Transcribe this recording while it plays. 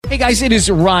Hey guys, it is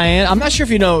Ryan. I'm not sure if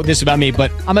you know this about me, but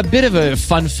I'm a bit of a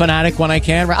fun fanatic when I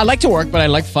can. I like to work, but I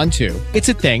like fun too. It's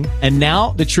a thing. And now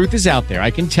the truth is out there.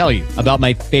 I can tell you about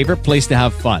my favorite place to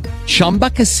have fun. Chumba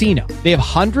Casino. They have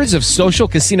hundreds of social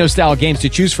casino style games to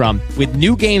choose from with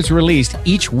new games released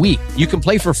each week. You can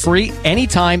play for free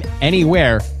anytime,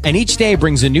 anywhere. And each day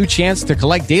brings a new chance to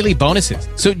collect daily bonuses.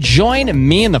 So join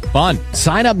me in the fun.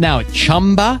 Sign up now at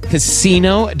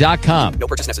ChumbaCasino.com. No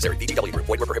purchase necessary. VGW Group.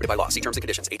 Void where prohibited by law. See terms and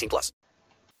conditions. 18+.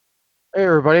 Hey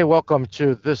everybody, welcome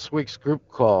to this week's group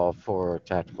call for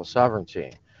Tactical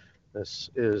Sovereignty.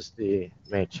 This is the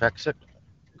May Czechsik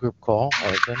group call,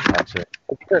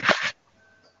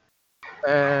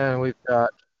 and we've got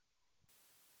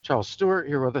Charles Stewart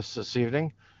here with us this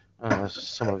evening.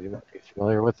 Some of you might be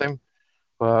familiar with him,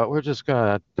 but we're just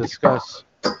going to discuss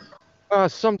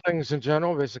some things in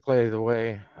general, basically the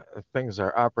way things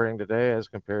are operating today as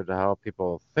compared to how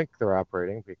people think they're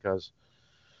operating, because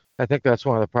I think that's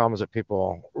one of the problems that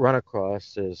people run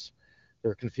across is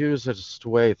they're confused as to the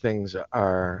way things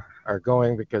are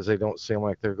going because they don't seem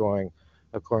like they're going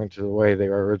according to the way they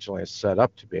were originally set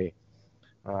up to be.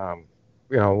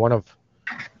 One of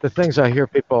the things I hear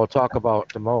people talk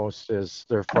about the most is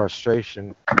their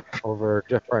frustration over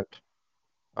different,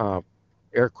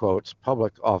 air quotes,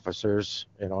 public officers,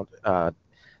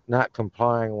 not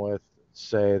complying with,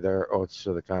 say, their oaths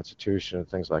to the Constitution and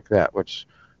things like that, which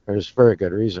there's very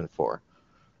good reason for.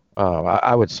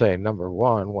 I would say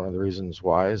one of the reasons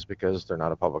why is because they're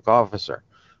not a public officer.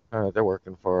 They're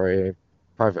working for a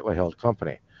privately held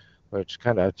company, which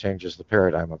kind of changes the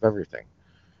paradigm of everything.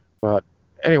 But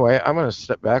anyway, I'm going to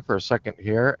step back for a second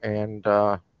here and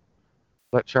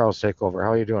let Charles take over.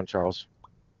 How are you doing, Charles?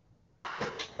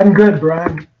 I'm good,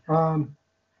 Brian.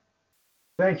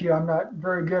 Thank you. I'm not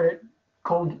very good at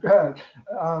cold.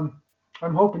 I'm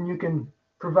hoping you can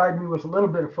provide me with a little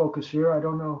bit of focus here. I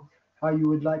don't know how you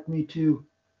would like me to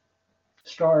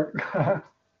start.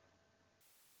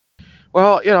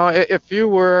 Well, if you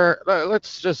were,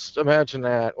 let's just imagine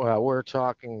that we're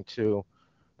talking to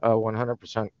a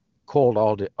 100%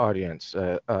 cold audience,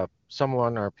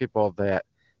 someone or people that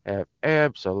have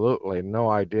absolutely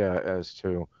no idea as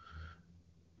to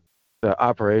the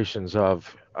operations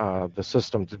of the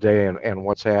system today and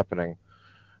what's happening.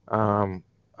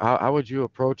 How would you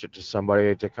approach it to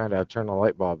somebody to kind of turn the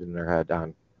light bulb in their head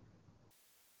on?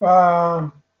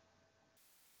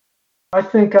 I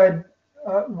think there's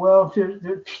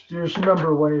a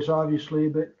number of ways, obviously,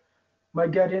 but my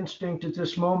gut instinct at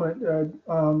this moment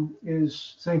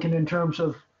is thinking in terms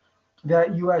of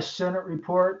that U.S. Senate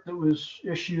report that was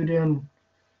issued in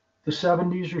the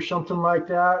 70s or something like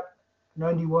that,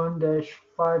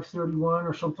 91-531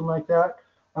 or something like that,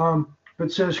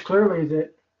 but says clearly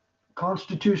that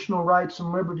constitutional rights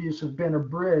and liberties have been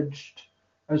abridged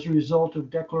as a result of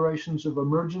declarations of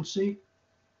emergency.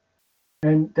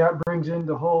 And that brings in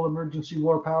the whole emergency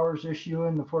war powers issue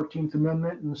and the 14th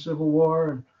Amendment and the Civil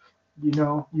War. And,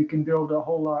 you can build a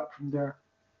whole lot from there.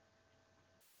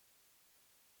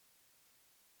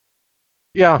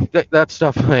 Yeah, that's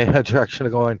definitely a direction to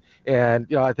go in.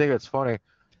 And, I think it's funny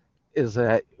is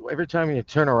that every time you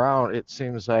turn around, it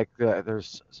seems like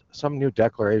there's some new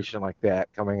declaration like that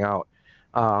coming out.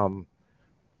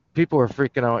 People were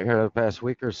freaking out here the past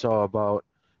week or so about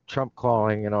Trump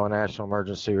calling, a national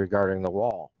emergency regarding the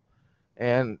wall.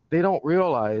 And they don't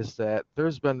realize that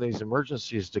there's been these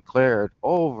emergencies declared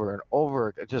over and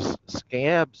over, just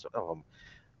scabs of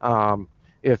them.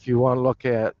 If you want to look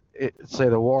at, say,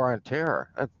 the war on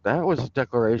terror, that was a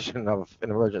declaration of an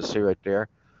emergency right there.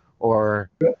 Or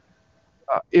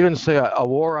even say a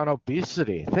war on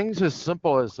obesity. Things as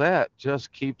simple as that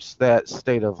just keeps that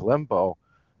state of limbo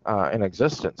in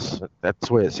existence. That's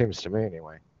the way it seems to me,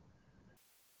 anyway.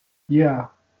 Yeah.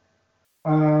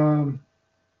 Well,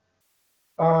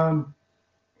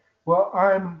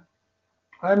 I'm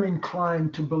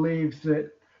inclined to believe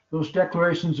that those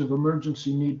declarations of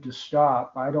emergency need to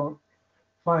stop. I don't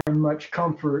find much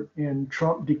comfort in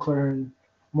Trump declaring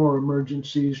more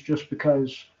emergencies just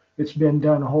because it's been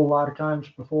done a whole lot of times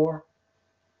before.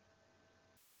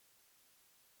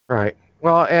 Right.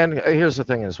 Well, and here's the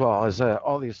thing as well, is that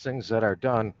all these things that are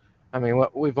done, I mean,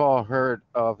 what we've all heard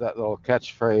of that little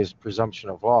catchphrase, presumption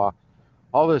of law,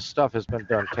 all this stuff has been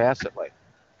done tacitly.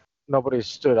 Nobody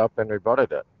stood up and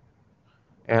rebutted it.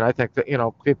 And I think that,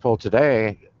 people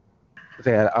today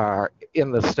that are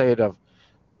in the state of,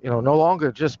 no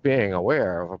longer just being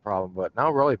aware of a problem, but now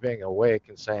really being awake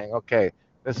and saying, okay,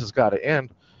 this has got to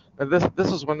end. And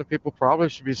this is when the people probably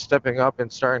should be stepping up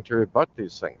and starting to rebut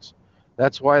these things.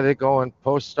 That's why they go and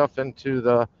post stuff into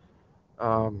the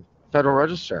Federal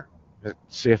Register,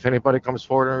 see if anybody comes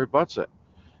forward and rebuts it.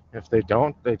 If they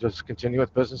don't, they just continue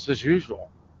with business as usual.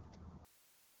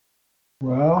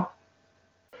 Well,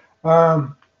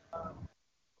 um,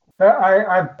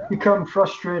 I've become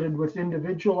frustrated with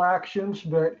individual actions,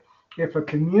 but if a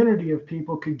community of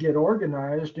people could get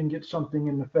organized and get something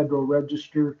in the Federal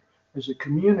Register as a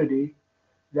community,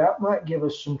 that might give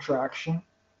us some traction.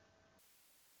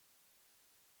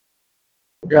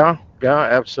 Yeah, yeah,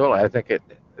 absolutely. I think it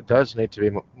does need to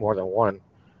be more than one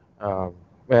um,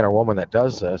 man or woman that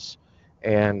does this.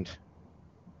 And,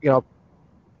 you know,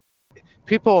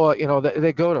 people,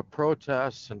 they go to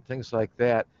protests and things like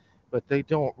that, but they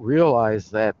don't realize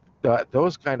that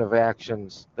those kind of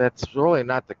actions, that's really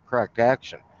not the correct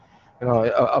action.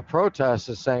 A protest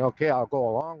is saying, okay, I'll go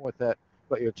along with it,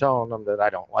 but you're telling them that I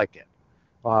don't like it.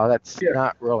 That's Yeah.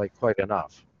 not really quite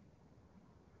enough.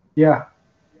 Yeah.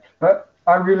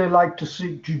 I really like to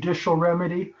seek judicial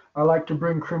remedy. I like to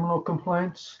bring criminal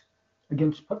complaints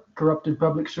against corrupted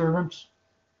public servants.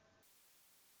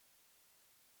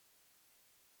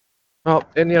 Well,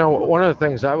 and one of the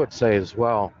things I would say as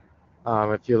well,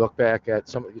 if you look back at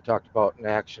some you talked about an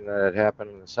action that had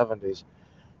happened in the 70s,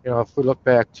 if we look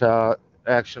back to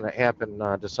action that happened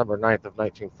December 9th of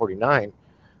 1949,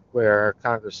 where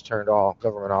Congress turned all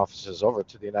government offices over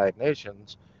to the United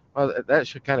Nations, well, that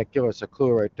should kind of give us a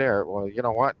clue right there. Well, you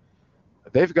know what?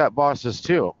 They've got bosses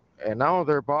too, and now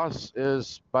their boss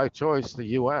is by choice the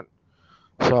UN.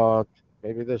 So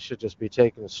maybe this should just be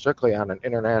taken strictly on an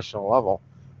international level,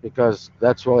 because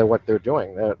that's really what they're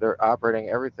doing. They're operating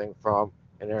everything from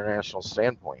an international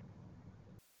standpoint.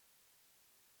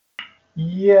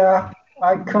 Yeah,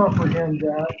 I comprehend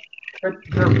that. But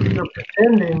they're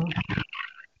pretending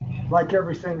like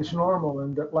everything's normal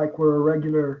and that like we're a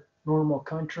regular normal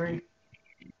country.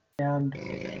 And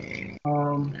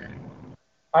um,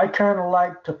 I kind of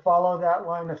like to follow that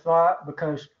line of thought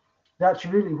because that's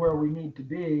really where we need to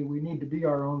be. We need to be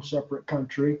our own separate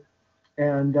country.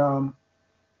 And um,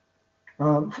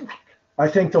 I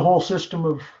think the whole system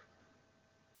of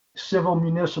civil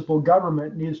municipal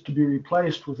government needs to be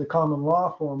replaced with a common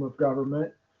law form of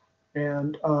government.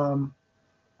 And um,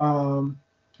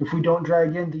 if we don't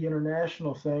drag in the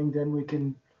international thing, then we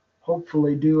can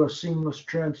hopefully do a seamless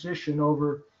transition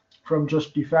over from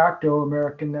just de facto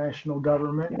American national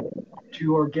government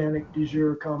to organic de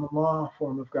jure common law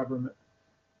form of government.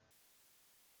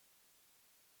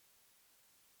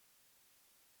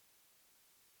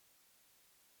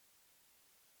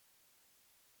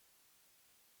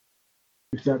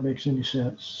 If that makes any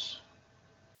sense.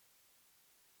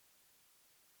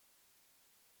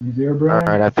 You there, All Brian?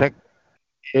 right, I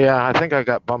think I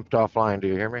got bumped offline. Do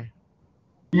you hear me?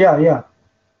 Yeah, yeah.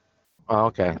 Oh,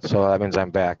 okay, so that means I'm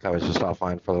back. I was just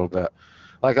offline for a little bit.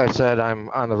 Like I said, I'm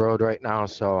on the road right now,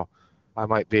 so I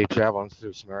might be traveling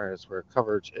through some areas where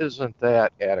coverage isn't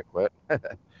that adequate.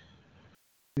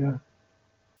 Yeah.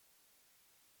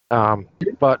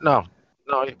 But no,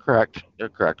 you're correct. You're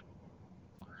correct.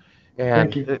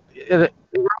 Thank And you. it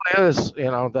really is,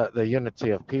 the unity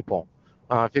of people.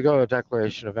 If you go to the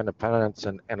Declaration of Independence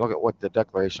and look at what the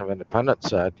Declaration of Independence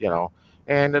said,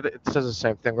 and it says the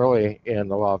same thing really in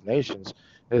the Law of Nations,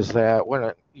 is that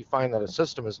when you find that a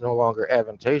system is no longer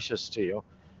advantageous to you,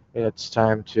 it's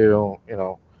time to,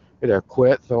 either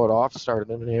quit, throw it off, start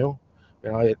it anew.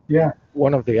 Yeah.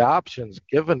 One of the options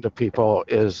given to people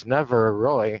is never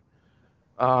really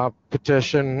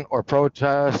petition or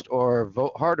protest or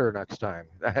vote harder next time.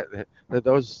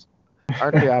 Those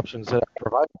aren't the options that I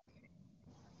provide.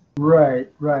 Right,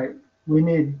 right. We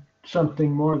need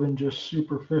something more than just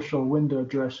superficial window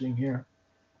dressing here.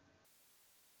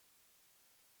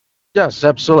 Yes,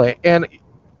 absolutely. And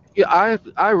yeah,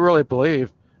 I really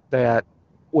believe that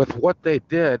with what they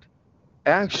did,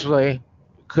 actually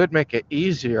could make it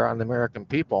easier on the American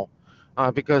people,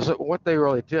 because what they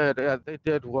really did, they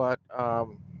did what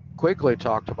Quigley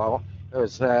talked about,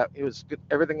 is that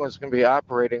everything was going to be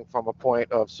operating from a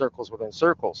point of circles within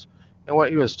circles, and what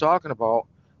he was talking about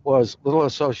was little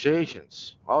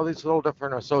associations, all these little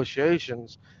different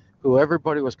associations, who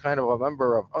everybody was kind of a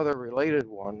member of other related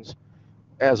ones,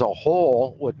 as a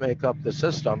whole would make up the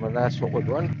system, and that's what would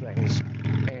run things.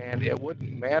 And it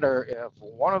wouldn't matter if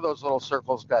one of those little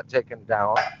circles got taken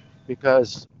down,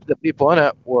 because the people in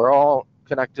it were all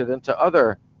connected into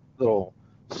other little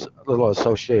little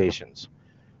associations.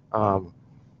 Um,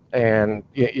 and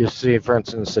you see, for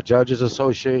instance, the Judges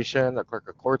Association, the Clerk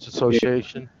of Courts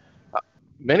Association.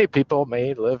 Many people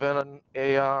may live in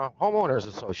a homeowners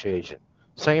association.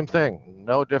 Same thing,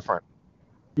 no different.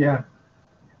 Yeah,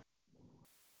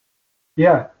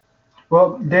 yeah.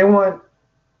 Well, they want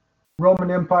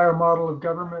Roman Empire model of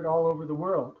government all over the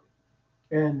world.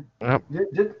 And Yep. th-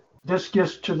 th- this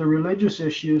gets to the religious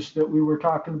issues that we were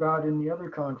talking about in the other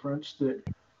conference. That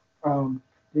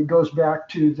it goes back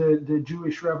to the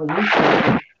Jewish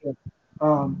Revolution,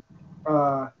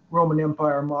 Roman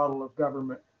Empire model of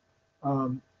government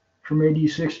from AD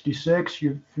 66.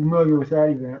 You're familiar with that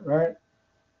event, right?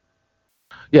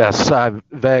 Yes,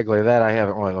 vaguely. That I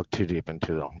haven't really looked too deep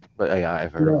into, though. But yeah,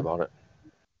 I've heard about it.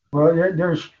 Well,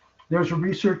 there's a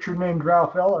researcher named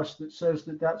Ralph Ellis that says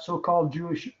that so-called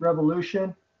Jewish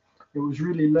revolution, it was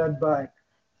really led by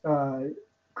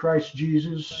Christ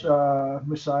Jesus,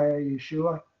 Messiah,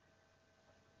 Yeshua.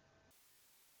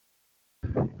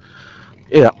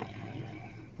 Yeah.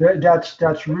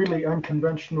 That's really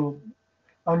unconventional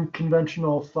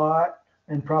thought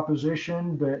and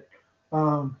proposition, but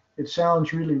it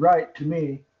sounds really right to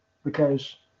me,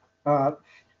 because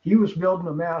he was building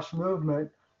a mass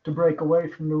movement to break away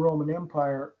from the Roman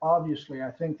Empire. Obviously,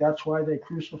 I think that's why they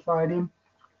crucified him,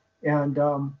 and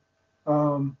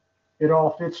it all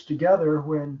fits together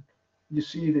when you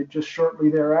see that just shortly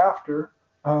thereafter,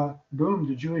 boom,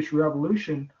 the Jewish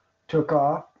Revolution took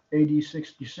off, AD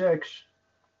 66,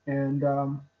 and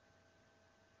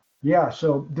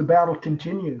so the battle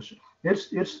continues.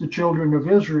 It's the children of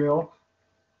Israel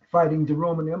fighting the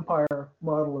Roman Empire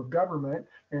model of government,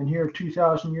 and here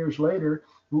 2,000 years later,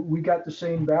 we got the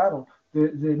same battle. The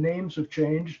names have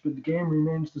changed, but the game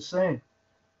remains the same.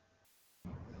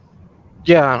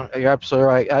 Yeah, you're absolutely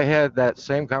right. I had that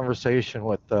same conversation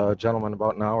with a gentleman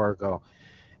about an hour ago,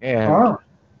 and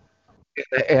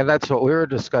that's what we were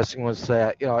discussing, was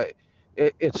that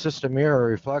it's just a mirror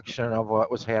reflection of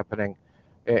what was happening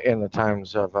in the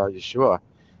times of Yeshua,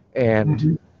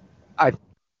 and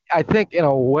I think in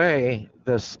a way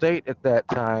the state at that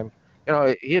time,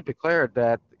 he had declared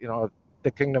that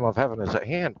the kingdom of heaven is at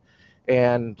hand,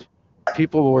 and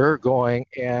people were going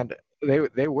and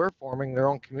they were forming their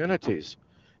own communities.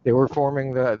 They were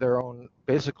forming their own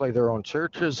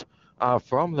churches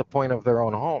from the point of their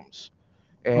own homes.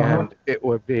 And it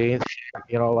would be, and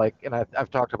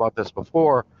I've talked about this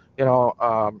before,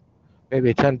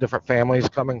 maybe 10 different families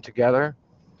coming together,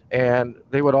 and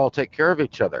they would all take care of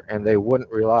each other, and they wouldn't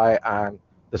rely on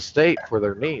the state for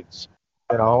their needs.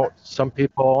 Some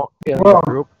people in the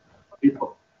group.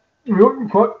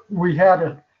 We had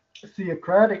a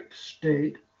theocratic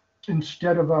state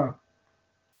instead of a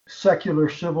secular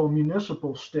civil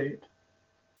municipal state.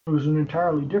 It was an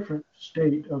entirely different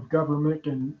state of government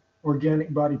and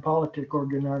organic body politic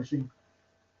organizing.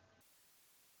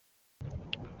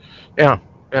 Yeah,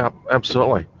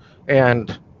 absolutely.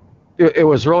 And it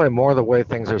was really more the way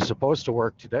things are supposed to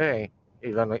work today.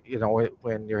 Even,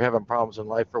 when you're having problems in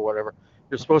life or whatever,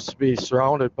 you're supposed to be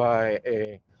surrounded by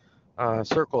a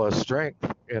circle of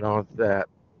strength, that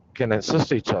can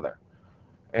assist each other.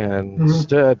 And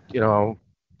instead,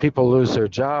 people lose their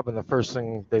job, and the first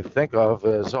thing they think of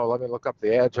is, let me look up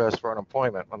the address for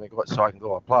unemployment. Let me go so I can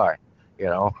go apply.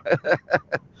 Yeah.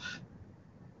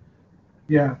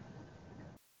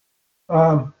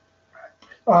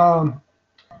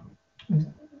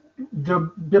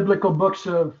 The biblical books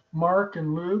of Mark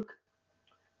and Luke,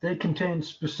 they contain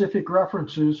specific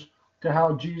references to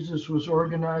how Jesus was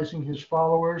organizing his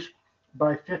followers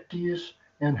by 50s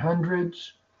and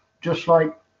hundreds, just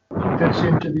like fits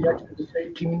into the Exodus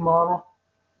 18 model.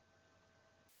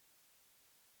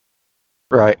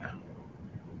 Right.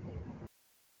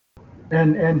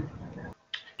 And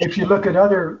if you look at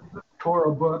other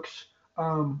Torah books,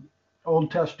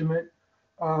 Old Testament,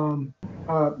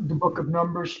 the book of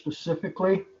Numbers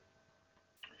specifically,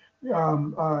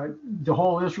 the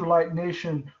whole Israelite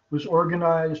nation was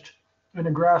organized in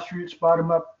a grassroots,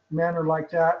 bottom-up manner like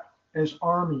that as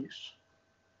armies.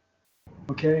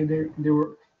 Okay, they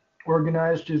were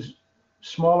organized as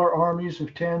smaller armies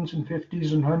of 10s and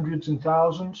 50s and hundreds and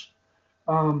thousands.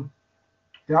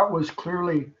 That was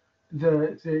clearly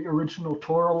the original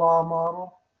Torah law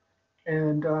model.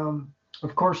 And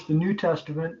of course, the New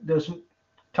Testament doesn't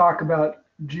talk about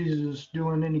Jesus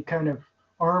doing any kind of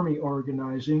army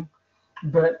organizing,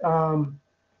 but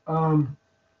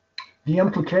the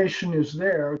implication is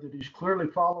there that he's clearly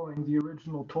following the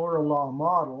original Torah law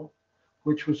model,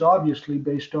 which was obviously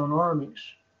based on armies.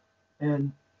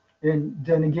 And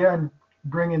then again,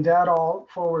 bringing that all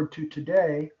forward to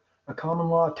today, a common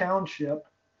law township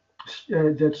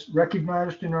that's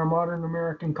recognized in our modern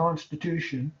American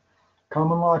Constitution.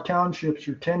 Common law townships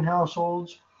are 10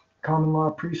 households. Common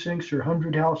law precincts are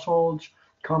 100 households.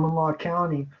 Common law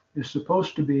county is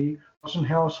supposed to be 1,000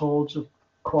 households of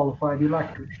qualified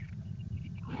electors.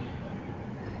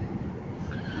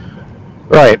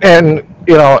 Right, and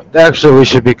actually we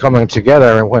should be coming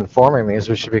together, and when forming these,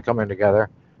 we should be coming together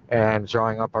and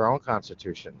drawing up our own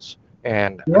constitutions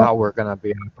and Yeah. how we're going to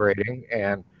be operating,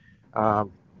 and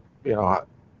um, you know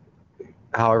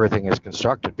how everything is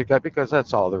constructed, because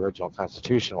that's all the original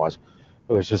Constitution was.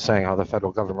 It was just saying how the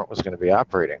federal government was going to be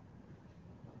operating.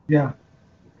 Yeah.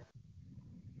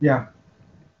 Yeah.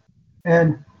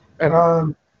 And, And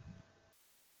um,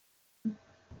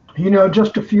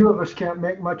 just a few of us can't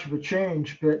make much of a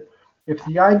change, but if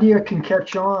the idea can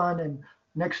catch on and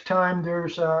next time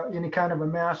there's any kind of a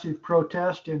massive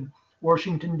protest in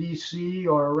Washington, D.C.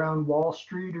 or around Wall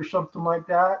Street or something like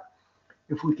that,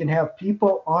 if we can have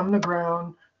people on the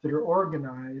ground that are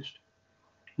organized,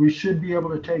 we should be able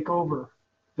to take over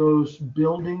those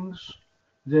buildings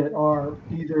that are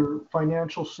either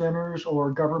financial centers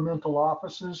or governmental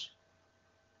offices,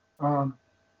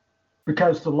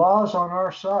 because the law is on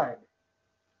our side.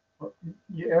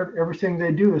 Everything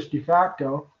they do is de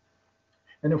facto.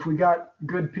 And if we got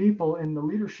good people in the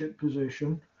leadership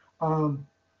position,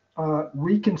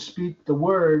 we can speak the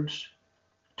words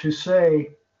to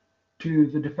say to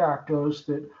the de factos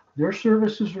that their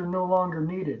services are no longer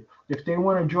needed. If they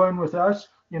want to join with us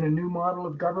in a new model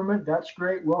of government, that's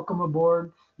great. Welcome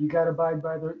aboard. You got to abide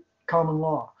by the common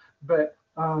law. But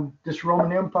this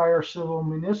Roman Empire civil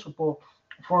municipal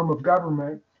form of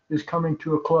government is coming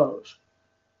to a close.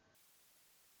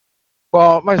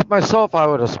 well, myself, I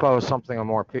would espouse something a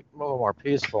little more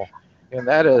peaceful, and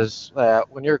that is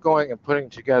that when you're going and putting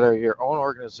together your own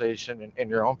organization and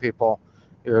your own people,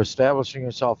 you're establishing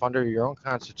yourself under your own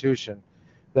constitution.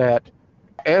 That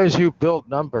as you build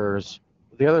numbers,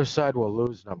 the other side will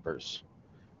lose numbers.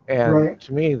 And Right.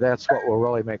 to me, that's what will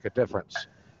really make a difference,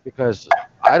 because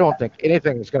I don't think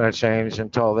anything is going to change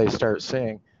until they start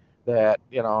seeing that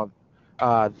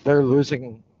they're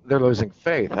losing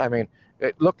faith. I mean,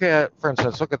 for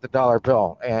instance, look at the dollar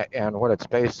bill and what it's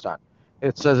based on.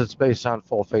 It says it's based on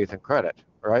full faith and credit,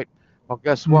 right? Well,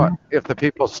 guess what? If the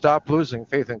people stop losing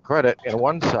faith and credit in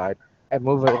one side and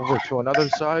move it over to another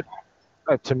side,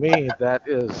 to me, that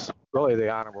is really the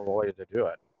honorable way to do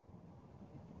it.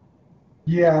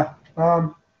 Yeah.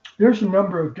 There's a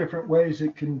number of different ways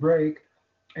it can break,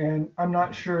 and I'm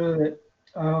not sure that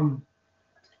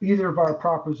either of our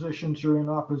propositions are in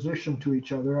opposition to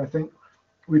each other. I think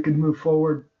we could move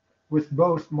forward with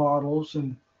both models,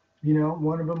 and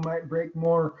one of them might break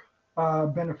more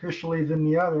beneficially than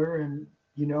the other. And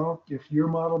if your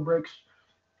model breaks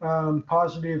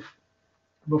positive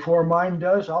before mine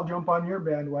does, I'll jump on your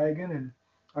bandwagon, and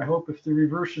I hope if the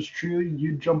reverse is true,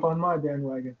 you'd jump on my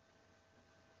bandwagon.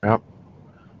 Yep.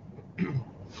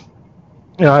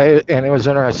 And it was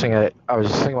interesting. I was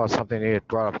just thinking about something he had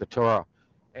brought up, the Torah,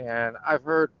 and I've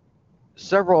heard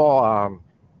several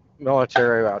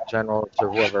military generals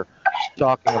or whoever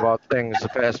talking about things the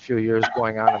past few years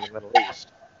going on in the Middle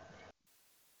East,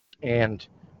 and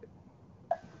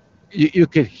you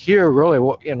could hear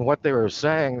really in what they were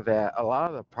saying that a lot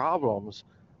of the problems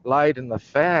lied in the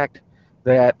fact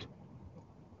that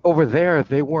over there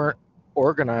they weren't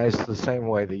organized the same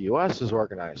way the U.S. is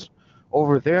organized.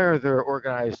 Over there, they're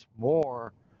organized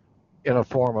more in a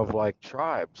form of like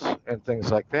tribes and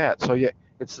things like that. So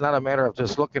it's not a matter of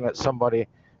just looking at somebody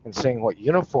and seeing what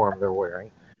uniform they're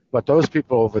wearing, but those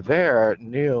people over there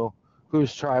knew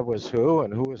whose tribe was who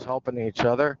and who was helping each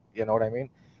other. You know what I mean?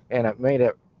 And it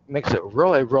makes it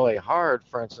really, really hard,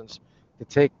 for instance, to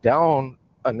take down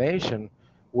a nation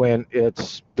when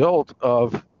it's built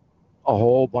of a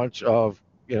whole bunch of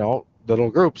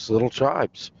little groups, little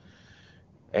tribes.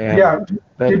 And yeah.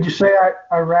 Did you say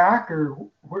Iraq, or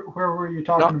where were you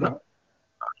talking about?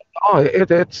 Oh,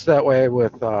 it's that way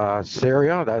with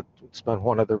Syria. That's been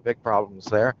one of their big problems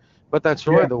there. But that's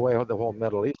really the way the whole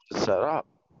Middle East is set up.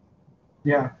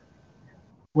 Yeah.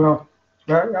 Well,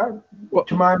 to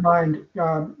my mind,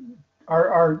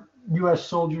 our U.S.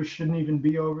 soldiers shouldn't even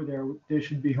be over there. They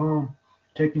should be home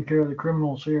taking care of the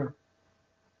criminals here.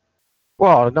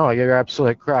 Well, no, you're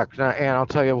absolutely correct. And I'll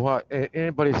tell you what,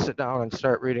 anybody sit down and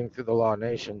start reading through the Law of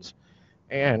Nations,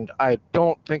 and I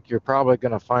don't think you're probably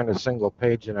going to find a single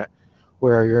page in it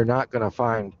where you're not going to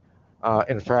find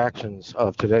infractions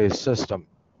of today's system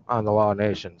on the Law of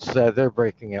Nations. They're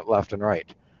breaking it left and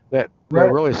right. That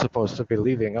they're really supposed to be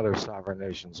leaving other sovereign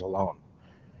nations alone,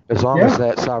 as long as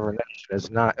that sovereign nation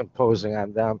is not imposing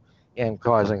on them and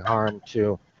causing harm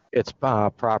to its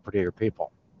property or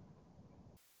people.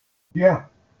 Yeah.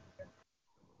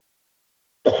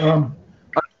 The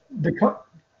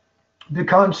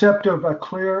concept of a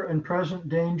clear and present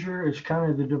danger is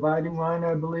kind of the dividing line,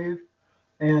 I believe.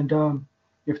 And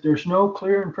if there's no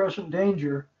clear and present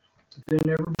danger, then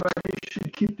everybody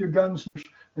should keep their guns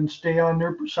and stay on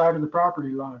their side of the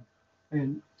property line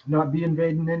and not be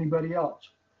invading anybody else.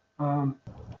 Um,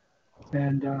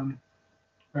 and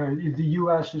the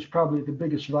U.S. is probably the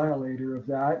biggest violator of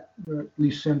that, at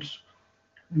least since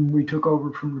we took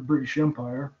over from the British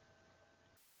Empire.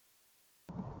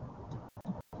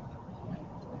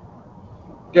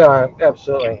 Yeah,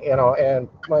 absolutely. And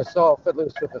myself, at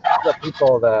least with the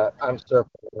people that I'm circling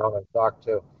around and talk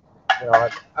to,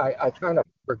 I kind of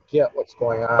forget what's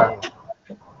going on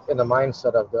in the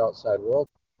mindset of the outside world.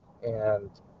 And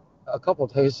a couple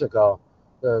of days ago,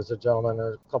 there was a gentleman,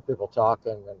 there's a couple people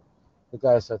talking, and the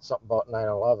guy said something about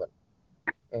 9/11.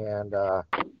 And I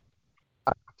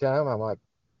looked at him, I'm like,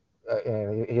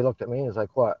 and he looked at me, he's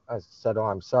like, what? I said, oh,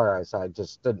 I'm sorry. I said, I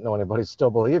just didn't know anybody still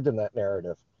believed in that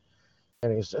narrative.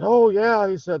 And he said, oh, yeah.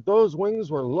 He said, those wings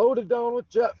were loaded down with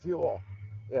jet fuel,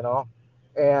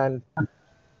 And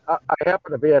I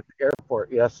happened to be at the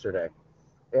airport yesterday,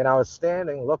 and I was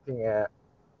standing looking at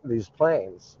these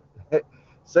planes,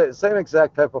 same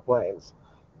exact type of planes.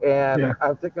 And Yeah.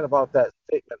 I'm thinking about that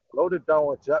statement, loaded down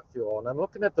with jet fuel. And I'm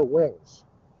looking at the wings.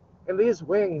 And these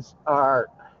wings are,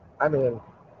 I mean,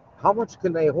 how much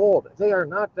can they hold? They are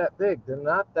not that big. They're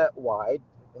not that wide.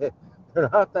 They're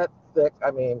not that thick. I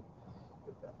mean,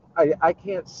 I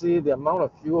can't see the amount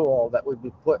of fuel that would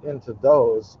be put into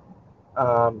those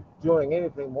doing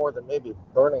anything more than maybe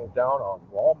burning down on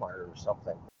Walmart or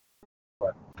something.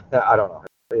 But I don't know.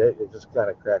 It just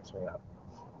kind of cracks me up.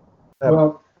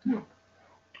 Well,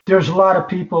 there's a lot of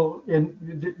people,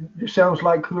 and it sounds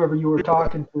like whoever you were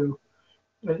talking to,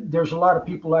 there's a lot of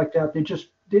people like that.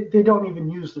 They don't even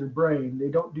use their brain. They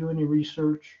don't do any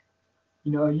research.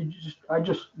 I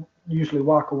just usually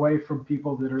walk away from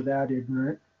people that are that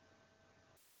ignorant.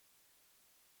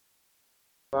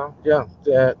 Well, yeah,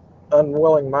 that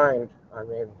unwilling mind. I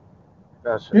mean,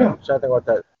 gosh, Yeah. I'm trying to think what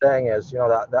that saying is.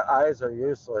 That the eyes are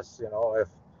useless.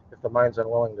 If the mind's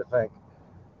unwilling to think.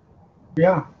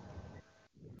 Yeah.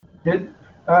 It,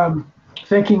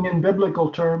 thinking in biblical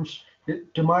terms,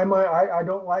 to my mind, I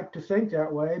don't like to think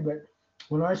that way, but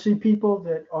when I see people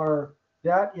that are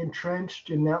that entrenched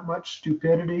in that much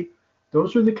stupidity,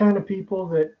 those are the kind of people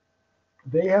that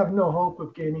they have no hope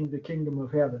of gaining the kingdom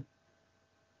of heaven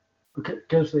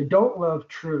because they don't love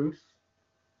truth.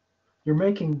 They're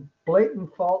making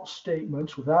blatant false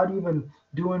statements without even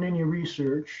doing any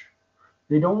research.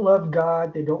 They don't love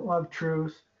God. They don't love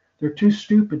truth. They're too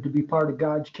stupid to be part of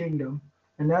God's kingdom.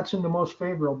 And that's in the most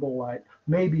favorable light.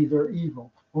 Maybe they're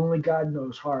evil. Only God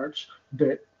knows hearts.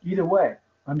 But either way,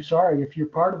 I'm sorry, if you're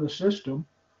part of the system,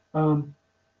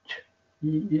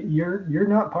 you're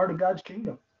not part of God's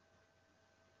kingdom.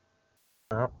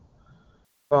 Yeah.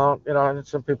 Well, and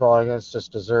some people, I guess,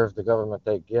 just deserve the government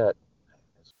they get.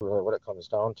 It's really what it comes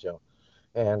down to.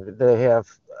 And they have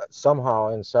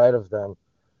somehow inside of them,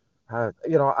 I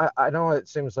know it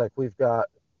seems like we've got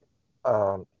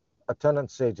a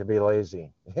tendency to be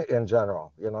lazy in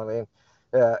general. You know what I mean?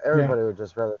 Everybody would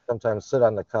just rather sometimes sit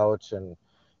on the couch and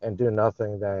do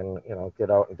nothing than get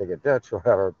out and dig a ditch or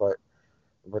whatever.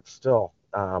 But still,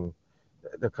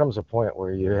 there comes a point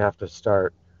where you have to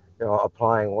start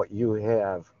applying what you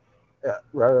have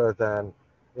rather than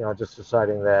just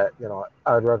deciding that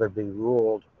I'd rather be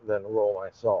ruled than rule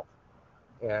myself.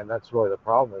 And that's really the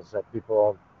problem, is that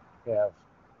people have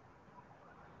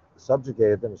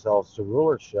subjugated themselves to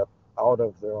rulership out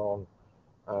of their own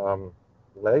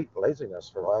laziness,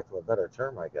 for lack of a better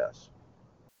term, I guess.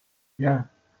 Yeah.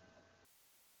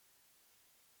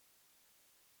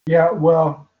 Yeah,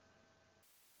 well,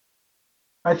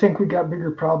 I think we got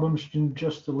bigger problems than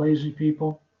just the lazy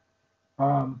people.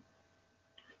 And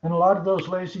a lot of those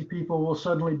lazy people will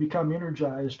suddenly become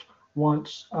energized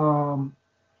once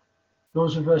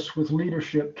those of us with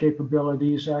leadership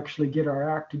capabilities actually get our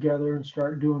act together and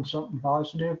start doing something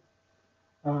positive.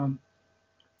 A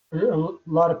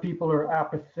lot of people are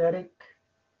apathetic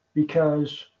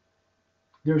because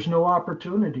there's no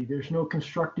opportunity, there's no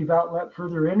constructive outlet for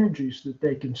their energies that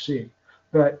they can see.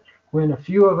 But when a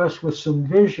few of us with some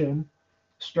vision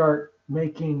start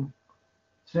making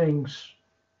things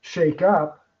shake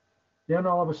up, then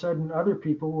all of a sudden other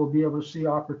people will be able to see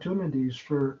opportunities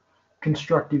for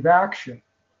constructive action.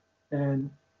 And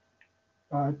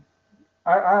I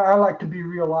like to be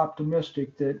real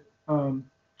optimistic that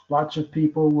lots of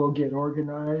people will get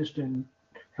organized and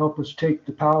help us take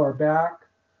the power back.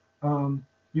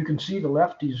 You can see the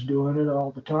lefties doing it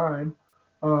all the time.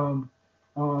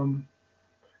 And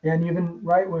even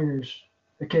right wingers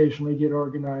occasionally get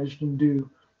organized and do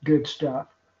good stuff.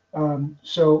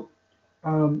 So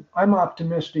I'm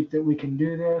optimistic that we can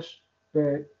do this,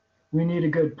 but we need a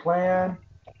good plan,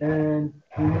 and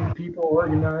we need people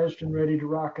organized and ready to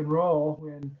rock and roll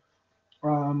when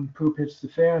poop hits the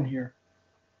fan here.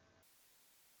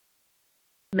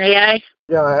 May I?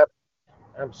 Yeah,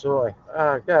 absolutely.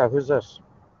 Yeah, who's this?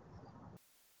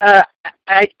 Uh,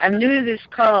 I'm new to this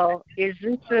call. Is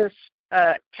this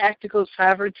a tactical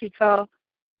sovereignty call?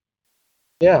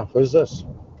 Yeah, who's this?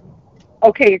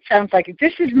 Okay, it sounds like it.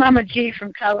 This is Mama G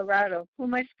from Colorado. Who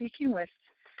am I speaking with?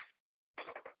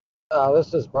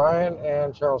 This is Brian,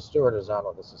 and Charles Stewart is on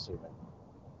with us this evening.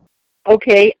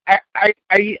 Okay,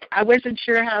 are you? I wasn't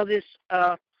sure how this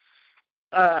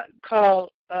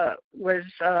call was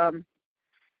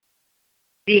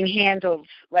being handled,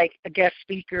 like a guest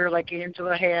speaker, like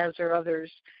Angela has or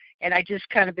others. And I just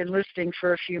kind of been listening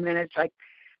for a few minutes. I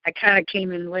kind of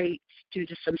came in late due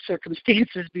to some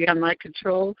circumstances beyond my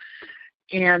control.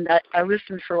 And I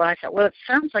listened for a while. I thought, well, it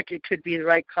sounds like it could be the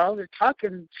right call. They're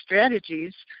talking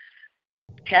strategies,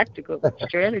 tactical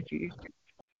strategies.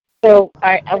 So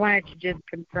I wanted to just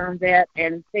confirm that.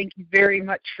 And thank you very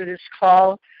much for this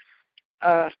call.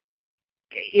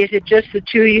 Is it just the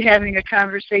two of you having a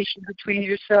conversation between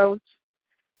yourselves?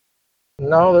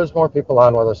 No, there's more people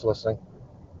on with us listening.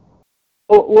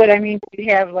 What I mean, do you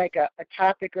have like a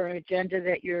topic or an agenda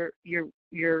that you're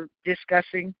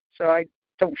discussing? So I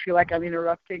don't feel like I'm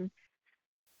interrupting.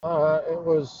 It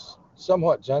was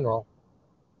somewhat general.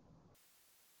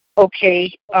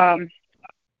 Okay. I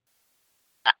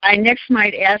next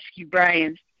might ask you,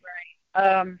 Brian,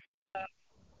 a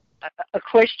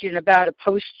question about a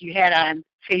post you had on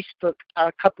Facebook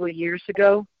a couple of years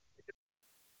ago.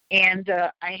 And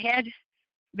I had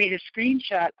made a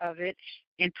screenshot of it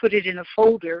and put it in a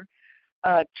folder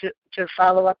to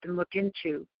follow up and look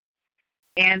into.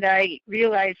 And I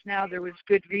realize now there was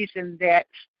good reason that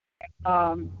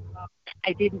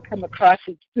I didn't come across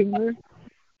it sooner,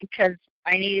 because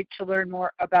I needed to learn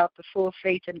more about the Full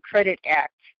Faith and Credit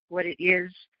Act, what it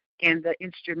is, and the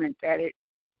instrument that it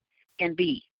can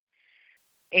be.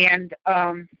 And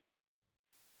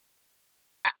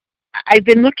I've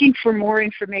been looking for more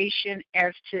information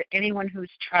as to anyone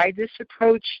who's tried this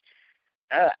approach,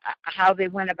 how they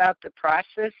went about the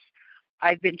process.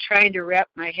 I've been trying to wrap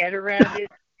my head around it,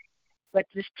 but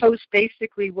this post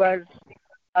basically was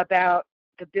about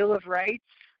the Bill of Rights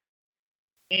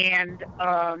and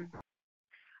how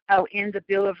in the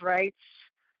Bill of Rights,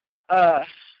 the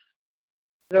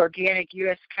organic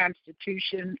U.S.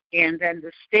 Constitution, and then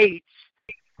the states,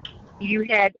 you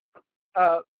had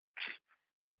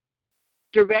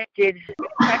directed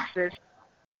Texas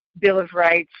Bill of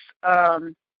Rights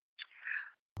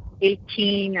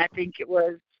 18, I think it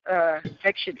was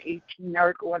Section 18,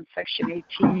 Article 1, Section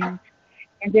 18,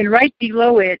 and then right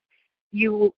below it,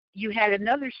 you had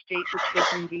another state, which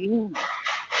was Indiana,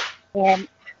 and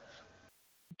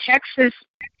Texas.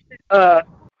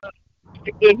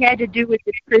 It had to do with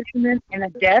imprisonment and a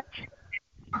debt.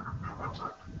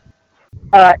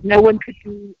 No one could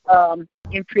be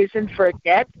imprisoned for a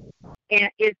debt.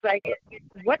 And it's like,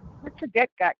 what's a debt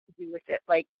got to do with it?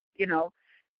 Like,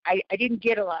 I didn't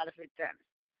get a lot of it then,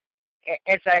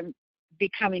 as I'm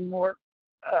becoming more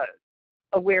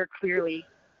aware clearly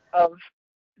of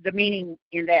the meaning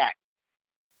in that.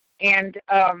 And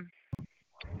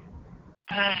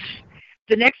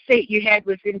the next state you had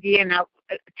was Indiana.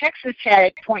 Texas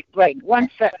had point blank, one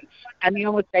sentence,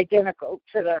 almost identical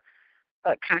to the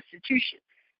Constitution.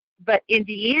 But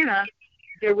Indiana,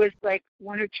 there was like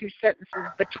one or two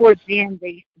sentences, but towards the end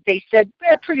they said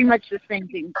pretty much the same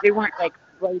thing. They weren't like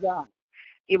right on.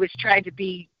 It was trying to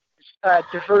be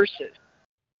diversive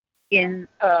and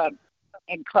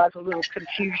cause a little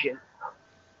confusion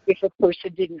if a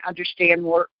person didn't understand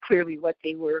more clearly what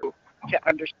they were to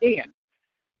understand.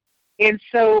 And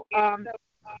so, and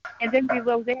then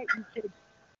below that you said,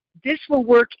 this will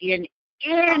work in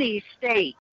any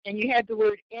state. And you had the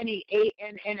word any,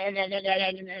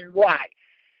 A-N-N-N-N-N-N-Y.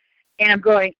 And I'm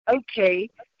going, okay,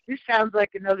 this sounds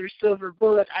like another silver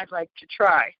bullet I'd like to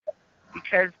try,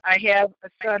 because I have a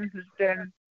son who's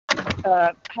been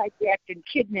hijacked and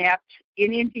kidnapped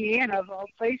in Indiana, of all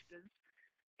places.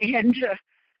 And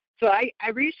so I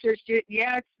researched it.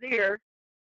 Yeah, it's there.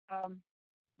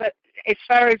 But as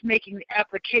far as making the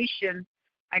application,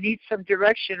 I need some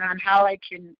direction on how I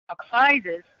can apply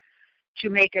this to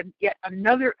make yet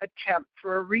another attempt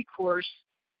for a recourse,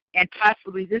 and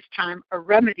possibly this time a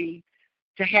remedy,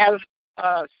 to have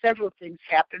several things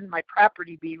happen. My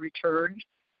property be returned,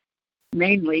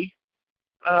 mainly,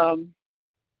 as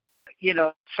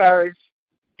far as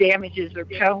damages or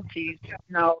penalties.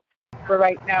 No, for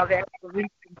right now, that's the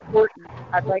least important.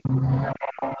 I'd like to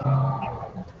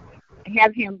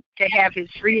have him to have his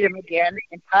freedom again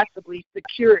and possibly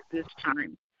secure it this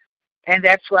time. And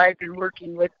that's why I've been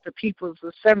working with the People's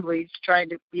Assemblies, trying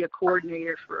to be a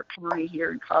coordinator for a county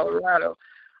here in Colorado.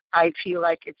 I feel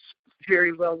like it's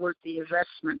very well worth the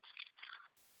investment.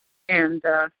 And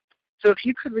so if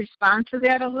you could respond to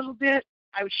that a little bit,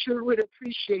 I sure would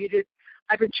appreciate it.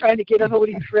 I've been trying to get a hold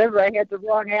of you forever. I had the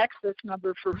wrong access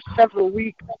number for several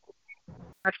weeks.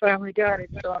 I finally got it,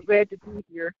 so I'm glad to be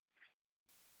here.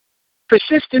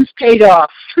 Persistence paid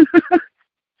off.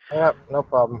 Yeah, no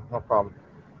problem, no problem.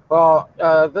 Well,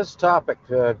 this topic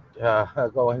could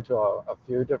go into a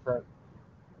few different,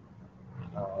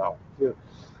 I don't know,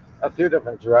 a few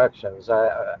different directions.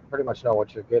 I pretty much know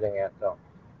what you're getting at, though.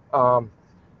 Um,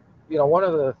 one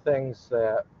of the things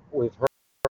that we've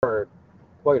heard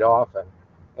quite often,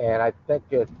 and I think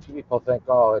people think,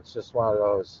 oh, it's just one of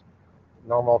those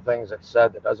normal things that's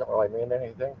said that doesn't really mean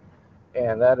anything,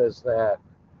 and that is that,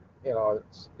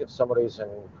 if somebody's in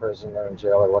prison or in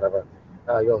jail or whatever,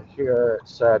 you'll hear it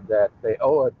said that they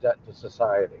owe a debt to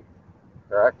society,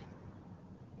 correct?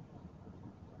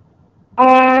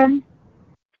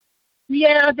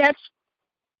 Yeah,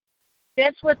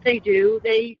 that's what they do.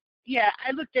 I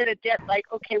looked at a debt like,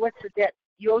 okay, what's the debt?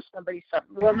 You owe somebody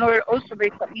something. Well, no, you owe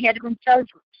somebody something. You had to be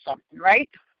charged with something, right?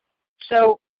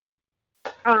 So,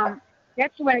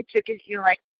 that's the way I took it.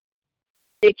 Like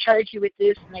they charge you with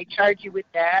this and they charge you with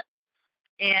that,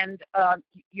 and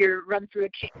you're run through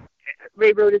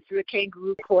railroaded through a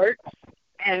kangaroo court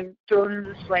and thrown in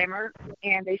the slammer,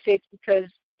 and they say it's because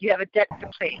you have a debt to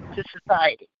pay to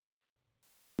society.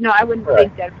 No, I wouldn't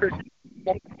think that person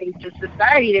debt to pay to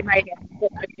society. They might have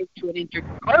debt to pay to an injured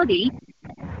party.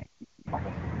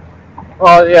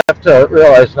 Well, you have to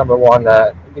realize, number one,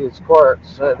 that these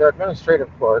courts, they're administrative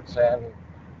courts, and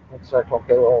it's like,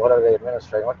 okay, well, what are they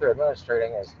administrating? What they're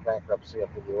administrating is the bankruptcy of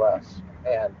the U.S.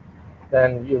 And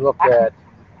then you look at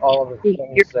all of the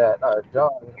things that are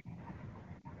done.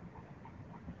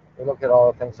 You look at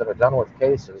all the things that are done with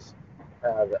cases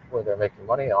where they're making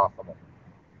money off of them.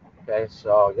 Okay,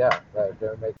 so yeah,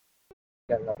 they're making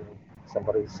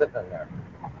somebody's sitting in there.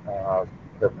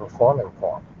 They're performing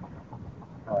for them.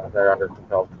 They're under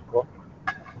compelled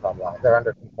they're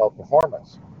under compelled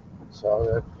performance, so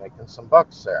they're making some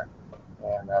bucks there,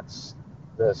 and that's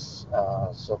this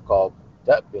so-called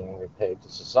debt being repaid to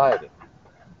society.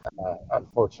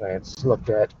 Unfortunately, it's looked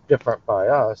at different by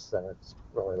us than it's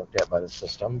really looked at by the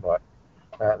system, but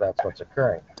that's what's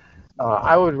occurring.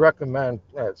 I would recommend,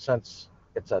 since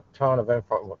it's a ton of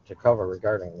info to cover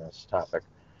regarding this topic,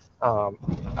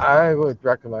 I would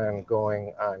recommend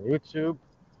going on YouTube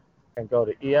and go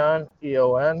to EON,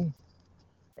 EON,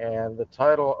 and the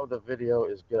title of the video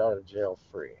is Get Out of Jail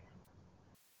Free.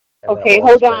 And okay,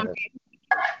 hold on.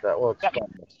 That will explain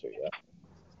this to you.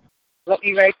 Let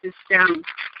me write this down.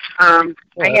 I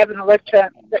have an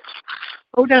electronic.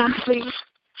 Hold on, please.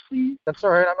 That's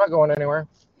all right. I'm not going anywhere.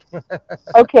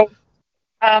 Okay.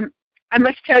 I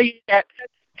must tell you that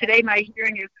today my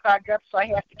hearing is clogged up, so I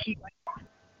have to keep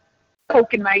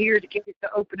poking my ear to get it to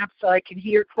open up so I can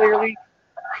hear clearly.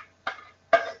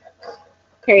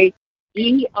 Okay.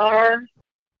 EON.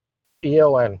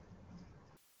 EON.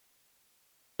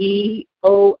 Yep.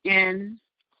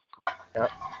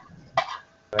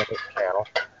 Channel.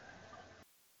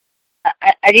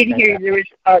 I didn't hear you. There was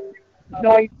a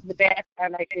noise in the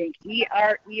background, I think.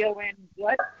 EON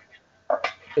what?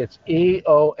 It's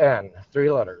EON,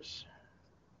 3 letters.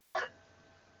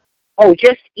 Oh,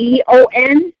 just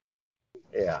EON?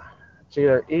 Yeah. It's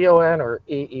either EON or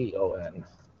EEON.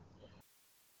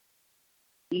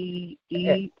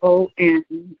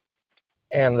 EEON.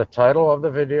 And the title of the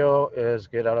video is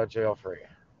Get Out of Jail Free.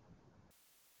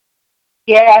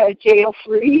 Get out of jail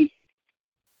free?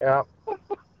 Yeah.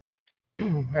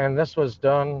 And this was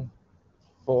done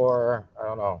for, I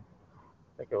don't know,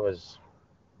 I think it was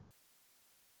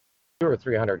 200 or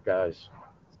 300 guys.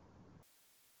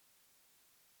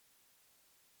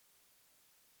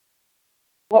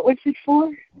 What was it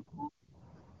for?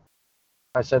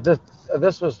 I said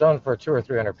this was done for 200 or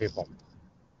 300 people.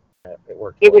 It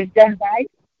worked. It was done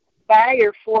by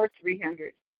or for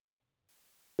 300?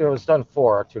 It was done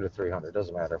for 200 to 300.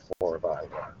 Doesn't matter, 4 or 5.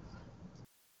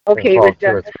 Okay, it was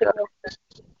done.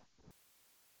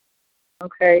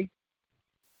 Okay.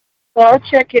 Well, I'll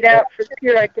check it out for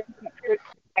sure. I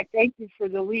thank you for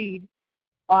the lead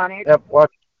on it. Yep.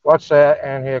 Watch that,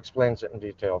 and he explains it in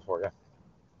detail for you.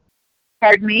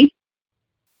 Pardon me?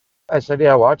 I said,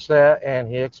 yeah, watch that, and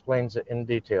he explains it in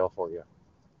detail for you.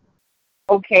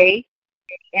 Okay.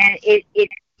 And it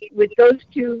with those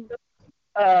two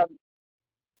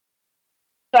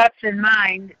thoughts in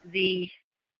mind, the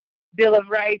Bill of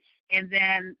Rights and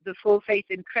then the Full Faith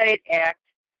and Credit Act,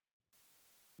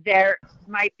 there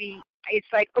might be,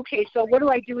 it's like, okay, so what do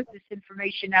I do with this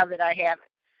information now that I have it?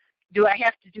 Do I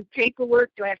have to do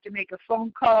paperwork? Do I have to make a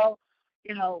phone call?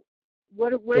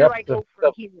 Where Yep, do I go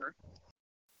from here?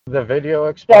 the video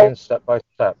explains step by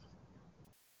step.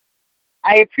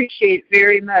 I appreciate it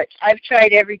very much. I've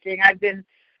tried everything. I've been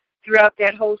throughout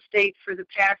that whole state for the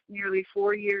past nearly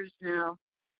 4 years now,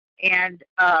 and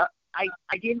I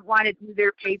didn't want to do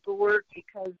their paperwork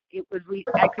because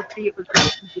I could see it was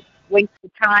a waste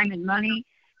of time and money,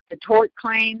 the tort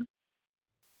claim.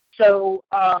 So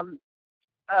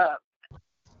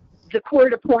the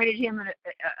court appointed him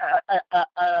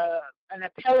an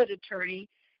appellate attorney,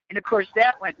 and of course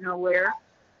that went nowhere.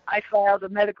 I filed a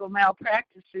medical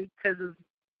malpractice suit because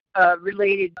of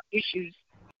related issues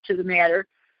to the matter.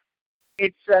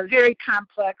 It's very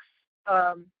complex,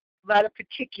 a lot of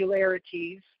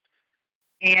particularities,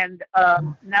 and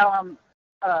now I'm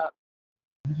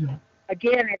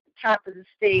again at the top of the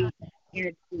state in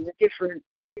a different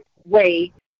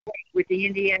way with the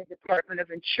Indiana Department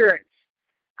of Insurance.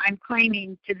 I'm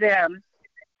claiming to them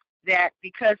that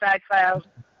because I filed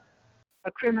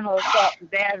a criminal assault and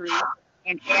battery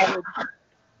and added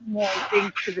more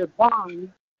things to their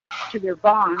bond,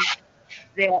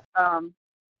 that I'm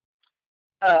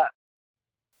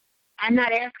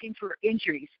not asking for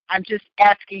injuries. I'm just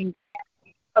asking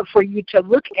for you to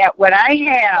look at what I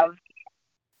have.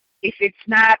 If it's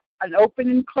not an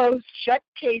open and closed shut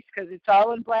case, because it's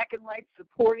all in black and white,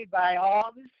 supported by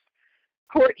all this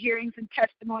court hearings and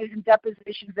testimonies and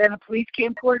depositions and a police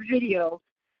camcorder video,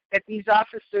 that these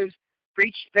officers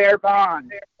breached their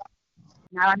bond.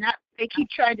 Now, they keep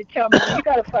trying to tell me, you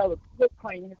got to file a split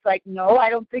claim. And it's like, no, I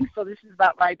don't think so. This is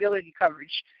about liability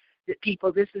coverage. This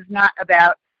is not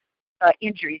about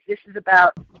injuries. This is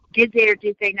about did they or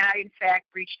did they not, in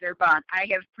fact, breach their bond. I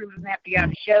have proven that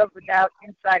beyond a shadow of a doubt,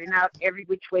 inside and out, every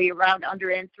which way around,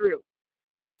 under and through.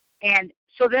 And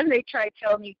so then they try to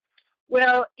tell me,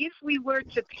 well, if we were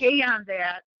to pay on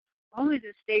that, only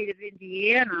the state of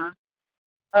Indiana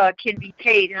can be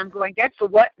paid. And I'm going, that's a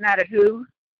what, not a who.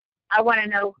 I want to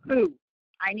know who.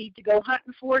 I need to go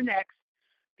hunting for next,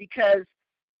 because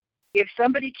if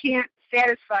somebody can't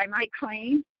satisfy my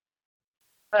claim,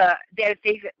 that if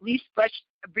they've at least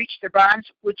breached their bonds,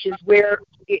 which is where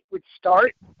it would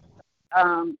start,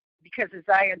 because as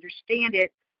I understand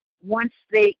it, once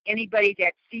anybody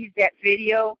that sees that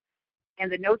video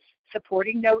and the notes,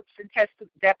 supporting notes and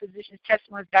depositions,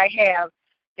 testimonies I have,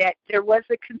 that there was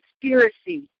a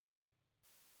conspiracy.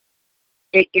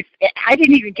 I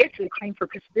didn't even get to the claim for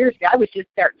conspiracy. I was just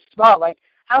starting small, like,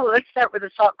 let's start with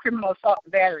criminal assault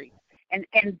and battery, and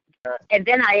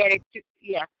then I added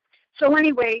So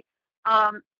anyway,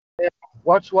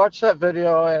 watch that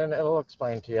video and it'll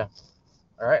explain to you.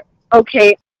 All right.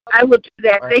 Okay, I will do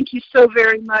that. Right. Thank you so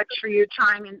very much for your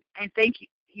time, and thank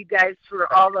you guys for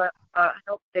all the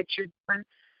help that you're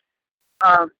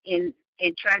doing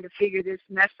in trying to figure this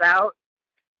mess out.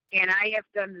 And I have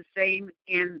done the same.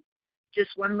 And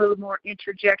just one little more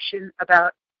interjection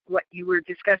about what you were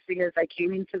discussing as I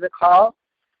came into the call.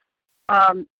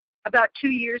 About 2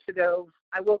 years ago,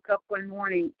 I woke up one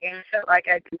morning and I felt like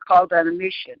I'd been called on a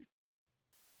mission.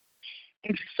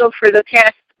 And so for the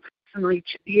past approximately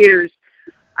 2 years,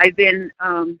 I've been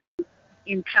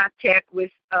in contact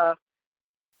with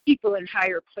people in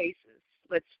higher places.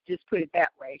 Let's just put it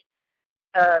that way.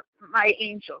 My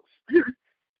angels.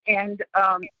 And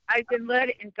I've been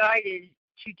led and guided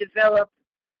to develop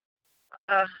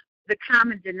the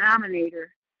common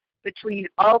denominator between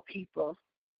all people,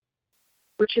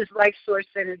 which is life source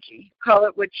energy. Call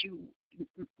it what you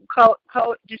call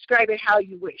it, describe it how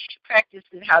you wish, practice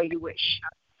it how you wish,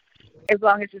 as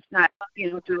long as it's not,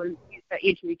 doing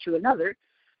injury to another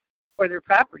or their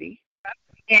property,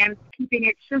 and keeping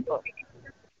it simple.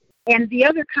 And the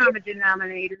other common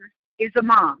denominator is a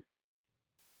mom.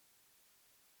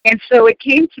 And so it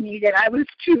came to me that I was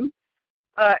to,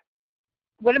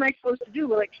 what am I supposed to do?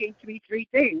 Well, it came to me 3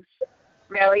 things: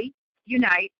 rally,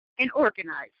 unite, and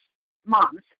organize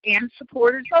moms and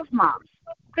supporters of moms.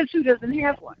 Because who doesn't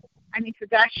have one? I mean, for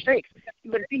gosh sakes,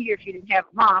 you wouldn't be here if you didn't have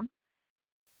a mom.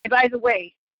 And by the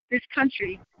way, this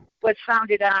country was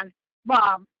founded on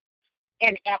mom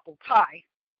and apple pie,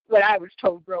 what I was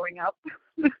told growing up,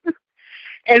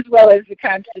 as well as the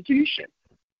Constitution.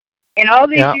 And all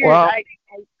these years,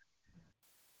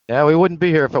 yeah, we wouldn't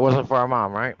be here if it wasn't for our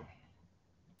mom, right?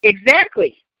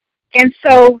 Exactly. And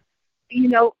so,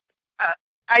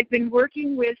 I've been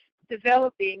working with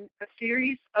developing a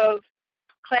series of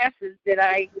classes that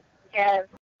I have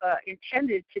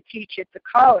intended to teach at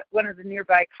one of the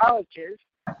nearby colleges,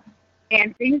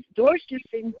 and doors just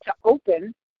seem to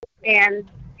open, and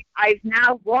I've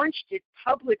now launched it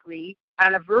publicly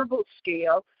on a verbal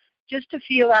scale just to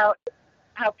feel out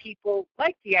how people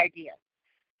like the idea.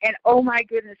 And oh my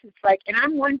goodness, it's like, and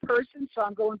I'm one person, so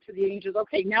I'm going to the angels.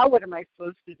 Okay, now what am I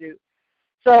supposed to do?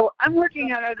 So I'm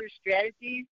working on other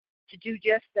strategies to do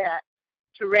just that,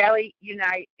 to rally,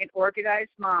 unite, and organize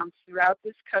moms throughout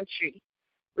this country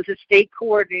with a state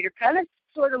coordinator, kind of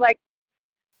sort of like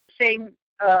the same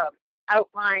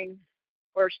outline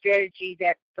or strategy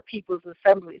that the People's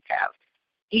Assemblies have.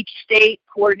 Each state,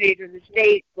 coordinator of the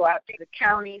state, go out to the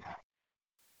counties,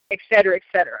 et cetera, et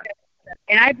cetera.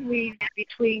 And I believe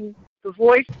between the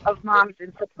voice of moms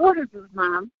and supporters of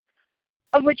moms,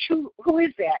 of which who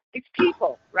is that? It's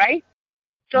people, right?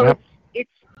 So Yep.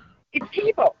 it's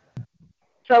people.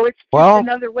 So it's just Well,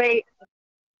 another way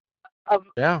of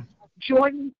yeah,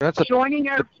 joining that's a, joining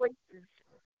our voices,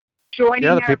 joining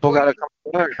yeah, the our people got to voices.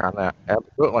 come together on that.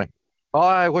 Absolutely. Well,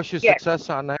 I wish you Yes. success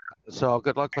on that. So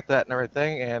good luck with that and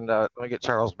everything. And let me get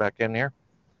Charles back in here.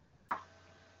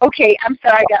 Okay, I'm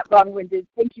sorry I got long-winded.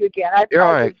 Thank you again. I You're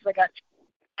all right. apologize.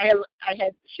 I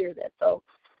had to share that. So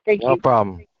thank No you.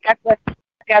 problem. God bless.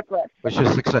 God bless. Wish you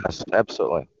success.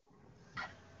 Absolutely.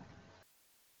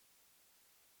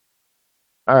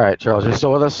 All right, Charles, you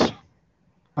still with us?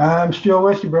 I'm still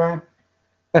with you, Brian.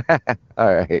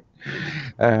 All right.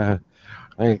 I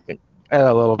had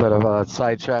a little bit of a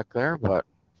sidetrack there, but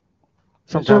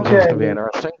sometimes those can be okay.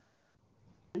 interesting.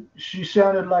 She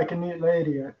sounded like a neat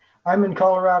lady. I'm in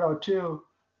Colorado too,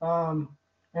 and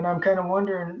I'm kind of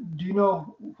wondering, do you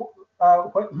know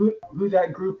who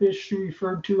that group is she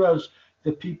referred to as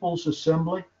the People's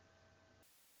Assembly?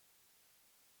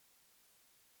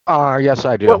 Yes,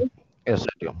 I What do. was, Yes, I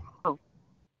do. oh,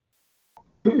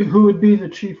 Who would be the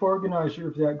chief organizer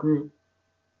of that group?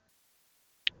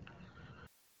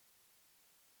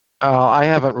 I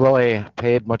haven't really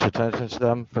paid much attention to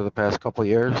them for the past couple of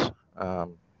years.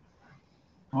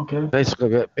 Okay.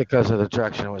 Basically, because of the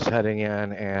direction it was heading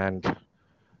in and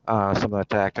some of the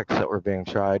tactics that were being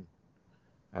tried.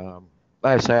 Like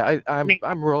I say,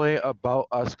 I'm really about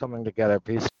us coming together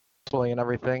peacefully and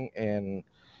everything, and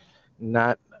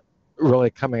not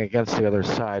really coming against the other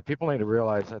side. People need to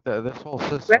realize that this whole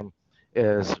system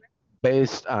is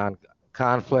based on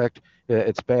conflict.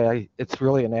 It's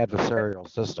really an adversarial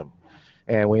system,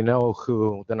 and we know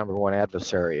who the number one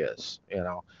adversary is.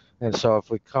 And so if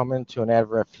we come into an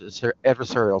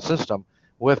adversarial system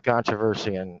with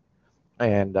controversy and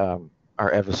are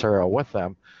adversarial with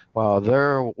them, well,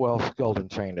 they're well skilled and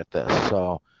trained at this,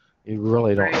 so you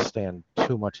really don't right. stand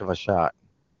too much of a shot.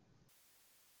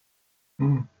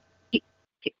 Hmm.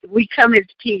 We come in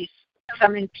peace,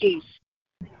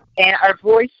 and our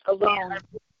voice alone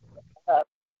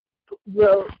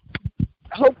will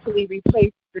hopefully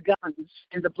replace the guns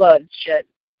and the bloodshed.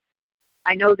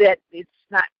 I know that it's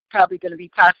not probably going to be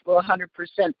possible 100%,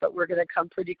 but we're going to come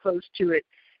pretty close to it.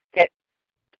 That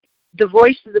the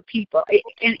voice of the people,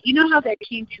 and you know how that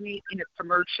came to me in a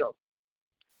commercial.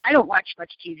 I don't watch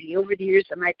much TV. Over the years,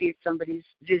 it might be if somebody's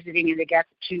visiting and they got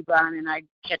the tube on, and I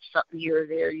catch something here or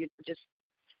there. Just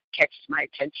catches my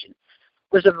attention. It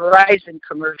was a Verizon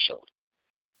commercial,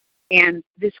 and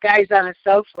this guy's on a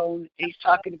cell phone, and he's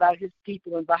talking about his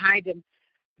people, and behind him,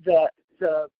 the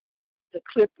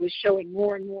clip was showing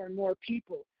more and more and more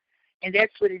people, and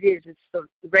that's what it is. It's the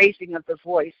raising of the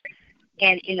voice,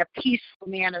 and in a peaceful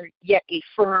manner, yet a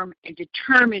firm and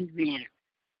determined manner.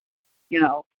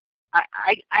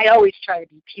 I always try to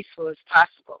be peaceful as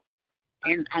possible,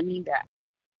 and I mean that.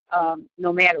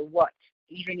 No matter what,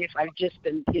 even if I've just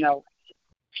been,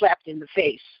 slapped in the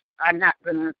face, I'm not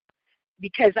gonna,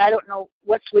 because I don't know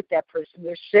what's with that person.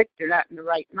 They're sick. They're not in the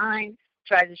right mind.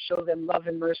 Try to show them love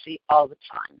and mercy all the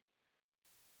time.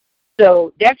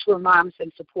 So that's where moms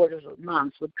and supporters of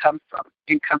moms would come from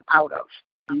and come out of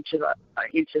into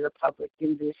the public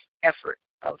in this effort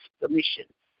of the mission,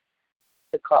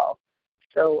 the call.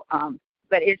 So,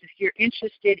 but if you're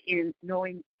interested in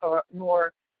knowing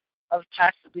more of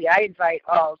possibly, I invite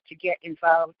all to get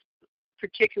involved,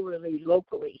 particularly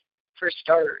locally, for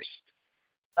starters.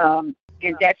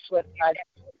 And that's what I've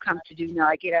come to do now.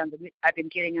 I've been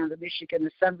getting on the Michigan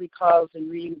Assembly calls and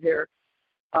reading their.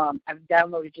 I've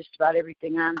downloaded just about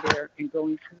everything on there and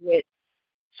going through it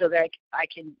so that I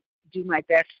can do my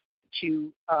best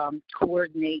to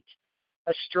coordinate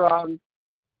a strong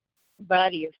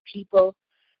body of people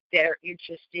that are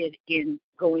interested in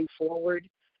going forward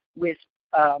with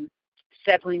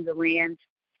settling the land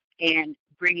and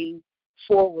bringing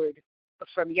forward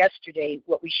from yesterday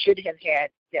what we should have had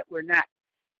that we're not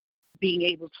being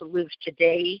able to live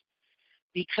today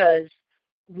because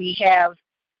we have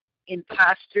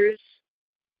imposters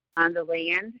on the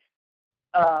land,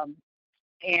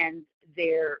 and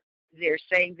they're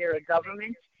saying they're a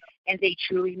government, and they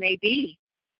truly may be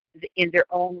in their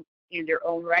own in their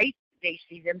own right, they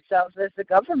see themselves as the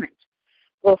government.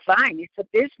 Well, fine, it's a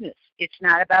business. It's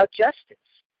not about justice.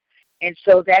 And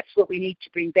so that's what we need to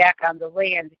bring back on the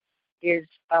land is,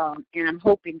 and I'm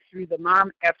hoping through the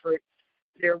mom effort,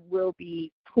 there will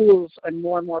be pools and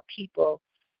more people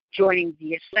joining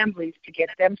the assemblies to get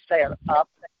them set up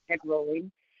and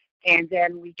rolling. And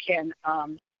then we can,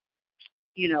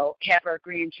 have our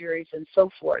grand juries and so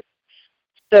forth.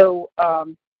 So,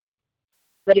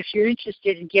 but if you're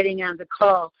interested in getting on the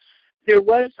call, there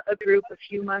was a group a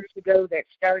few months ago that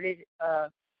started,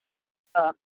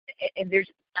 and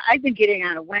I've been getting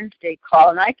on a Wednesday call,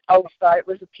 and I always thought it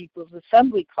was a People's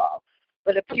Assembly call,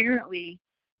 but apparently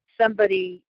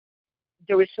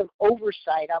there was some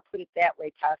oversight, I'll put it that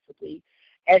way possibly,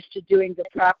 as to doing the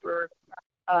proper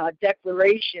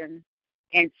declaration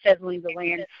and settling the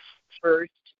land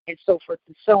first and so forth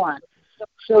and so on.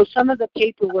 So some of the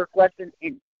paperwork wasn't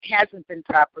and hasn't been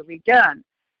properly done.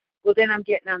 Well, then I'm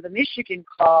getting on the Michigan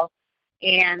call,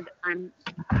 and I'm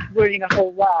learning a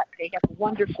whole lot. They have a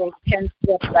wonderful 10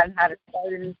 steps on how to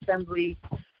start an assembly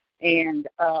and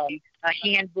a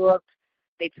handbook.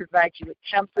 They provide you with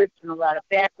templates and a lot of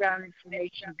background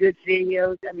information, good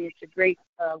videos. I mean, it's a great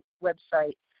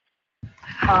website.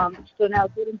 So now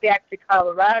getting back to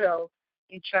Colorado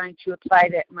and trying to apply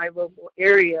that in my local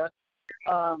area,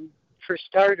 for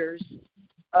starters,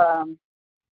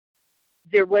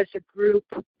 there was a group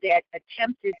that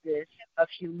attempted this a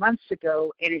few months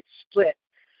ago, and it split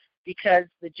because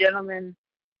the gentleman,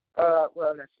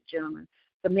 the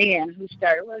man who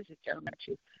started,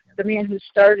 the man who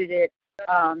started it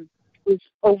was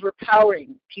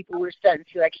overpowering. People were starting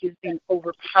to feel like he was being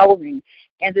overpowering,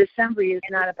 and the assembly is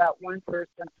not about one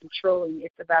person controlling,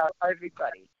 it's about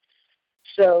everybody.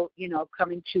 So,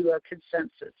 coming to a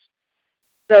consensus.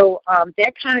 So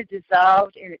that kind of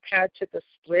dissolved, and it kind of took a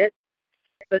split.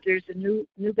 But there's a new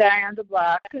guy on the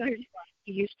block.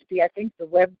 He used to be, I think,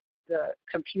 the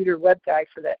computer web guy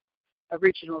for that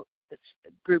original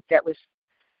group that was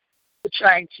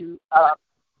trying to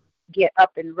get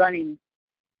up and running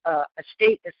a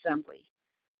state assembly.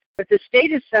 But the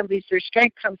state assemblies, their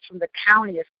strength comes from the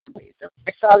county assemblies.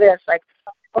 I saw this like,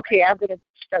 okay, I'm going to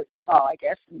start small, I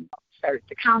guess, and start at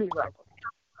the county level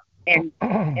and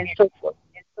so forth.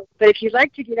 But if you'd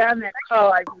like to get on that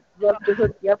call, I would love to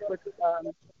hook you up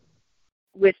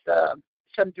with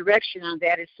some direction on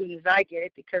that as soon as I get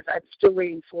it, because I'm still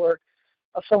waiting for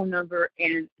a phone number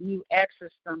and new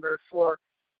access number for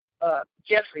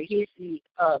Jeffrey. He's the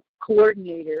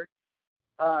coordinator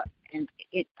and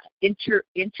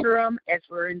interim, as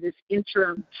we're in this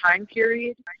interim time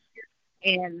period.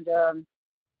 And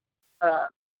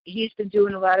he's been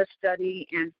doing a lot of study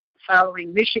and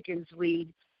following Michigan's lead,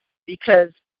 because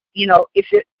if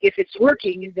it's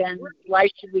working, then why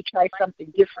should we try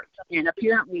something different? And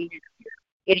apparently,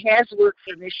 it has worked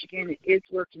for Michigan. It is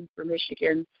working for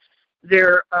Michigan.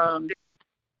 They're on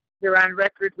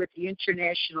record with the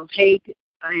International Hague,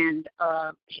 and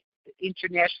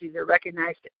internationally they're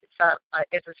recognized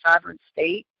as a sovereign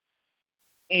state.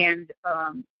 And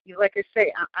like I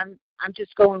say, I'm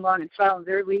just going along and following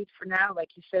their lead for now.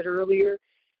 Like you said earlier,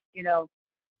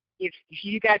 if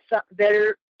you got something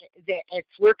better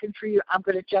that's working for you, I'm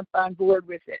going to jump on board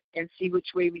with it and see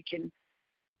which way we can,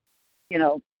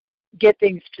 get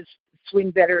things to swing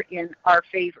better in our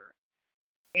favor.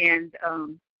 And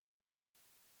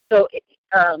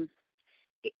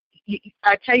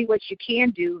I tell you what you can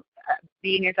do,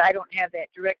 being as I don't have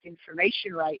that direct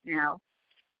information right now,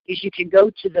 is you can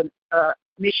go to the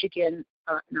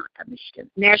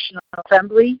National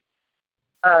Assembly,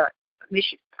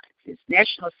 it's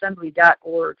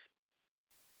nationalassembly.org.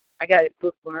 I got it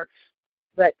bookmarked,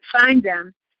 but find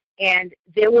them, and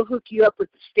they will hook you up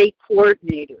with the state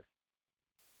coordinator.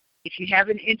 If you have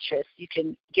an interest, you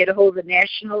can get a hold of the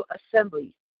National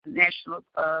Assembly, the National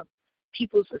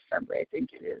People's Assembly, I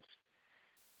think it is.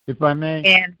 If I may.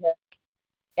 And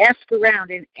ask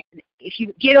around, and if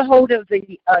you get a hold of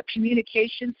the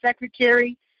communications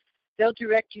secretary, they'll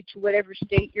direct you to whatever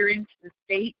state you're in, to the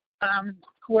state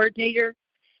coordinator,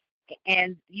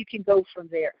 and you can go from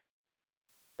there.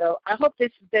 So I hope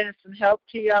this has been of some help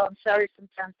to y'all. I'm sorry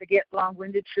sometimes I get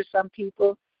long-winded for some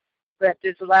people, but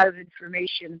there's a lot of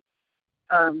information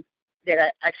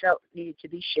that I felt needed to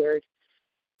be shared.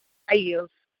 I yield.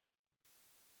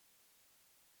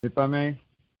 If I may.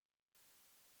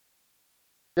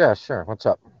 Yeah, sure. What's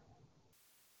up?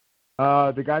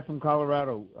 The guy from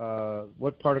Colorado,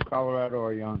 what part of Colorado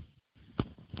are you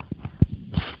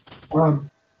on?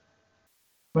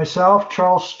 Myself,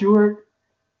 Charles Stewart.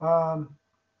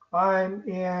 I'm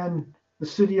in the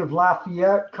city of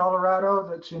Lafayette, Colorado.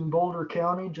 That's in Boulder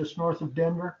County, just north of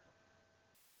Denver.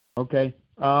 Okay.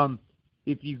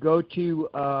 If you go to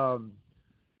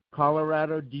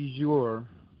Colorado du Jour,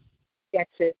 That's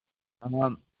it.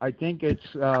 I think it's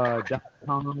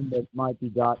 .com, but it might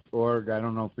be .org. I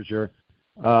don't know for sure.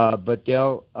 But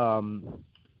they'll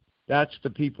that's the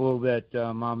people that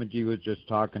Mama G was just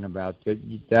talking about.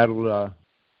 That'll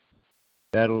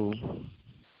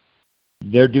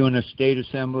they're doing a state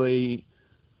assembly.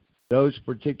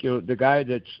 The guy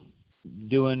that's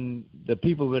doing, the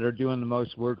people that are doing the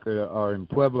most work are in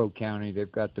Pueblo County.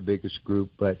 They've got the biggest group,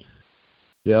 but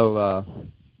they'll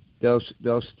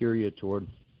steer you toward.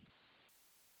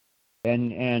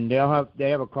 And they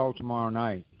have a call tomorrow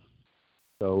night,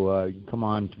 so you can come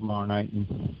on tomorrow night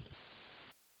and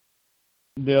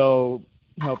they'll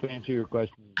help answer your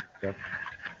questions and stuff.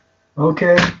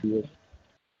 Okay.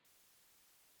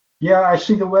 Yeah, I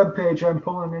see the web page. I'm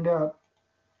pulling it up.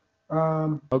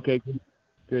 Okay,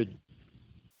 good.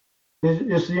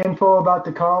 Is the info about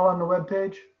the call on the web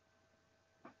page?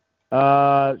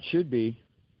 Should be,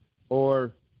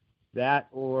 or that,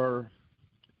 or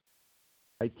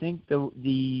I think the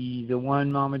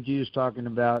one Mama G is talking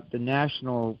about, the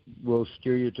national will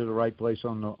steer you to the right place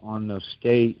on the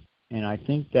state, and I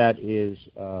think that is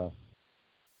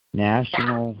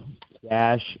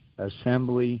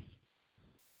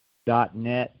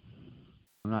national-assembly.net.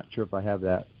 I'm not sure if I have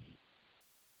that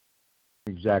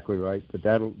exactly right, but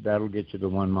that'll get you the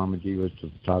one Mama G was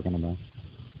talking about.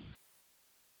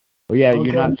 Well, yeah, Okay.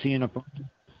 You're not seeing a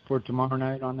for tomorrow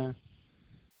night on there?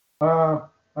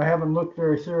 I haven't looked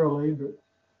very thoroughly, but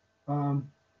I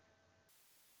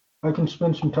can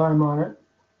spend some time on it.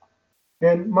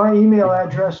 And my email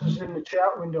address is in the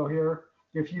chat window here.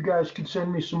 If you guys could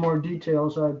send me some more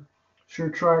details, I'd sure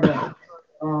try to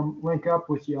link up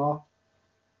with y'all.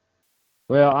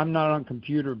 Well, I'm not on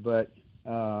computer, but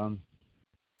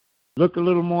look a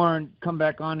little more and come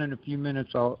back on in a few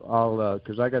minutes. I'll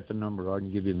because I got the number. I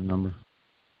can give you the number.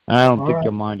 And I don't All think right.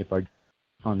 you'll mind if I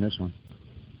on this one.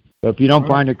 So if you don't All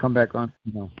find it, come back on.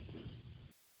 All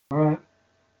right.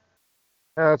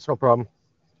 Yeah, that's no problem.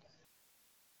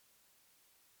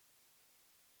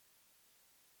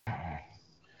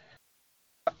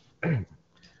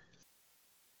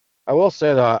 I will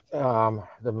say that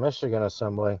the Michigan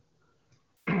Assembly,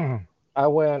 I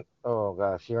went, oh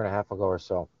gosh, a year and a half ago or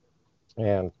so,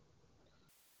 and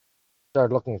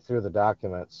started looking through the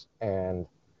documents, and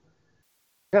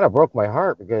kind of broke my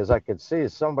heart because I could see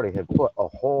somebody had put a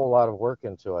whole lot of work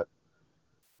into it.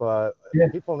 But Yeah.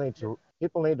 people need to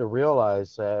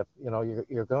realize that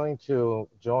you're going to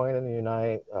join and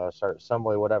unite, start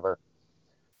assembly, whatever.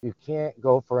 You can't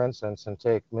go, for instance, and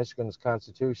take Michigan's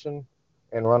Constitution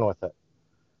and run with it.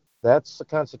 That's the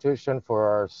Constitution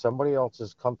for somebody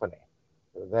else's company.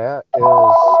 That is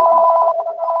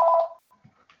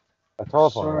a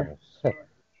telephone Sorry. ring.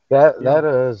 That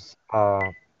is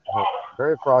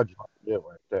very fraudulent to do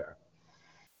right there.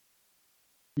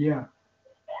 Yeah.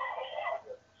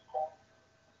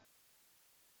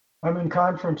 I'm in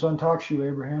conference on TalkShoe,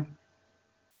 Abraham.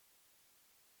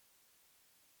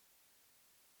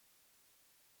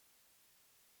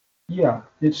 Yeah,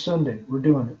 it's Sunday. We're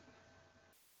doing it.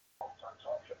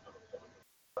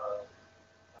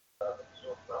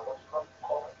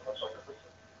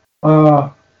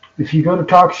 If you go to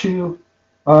TalkShoe,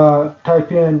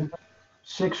 type in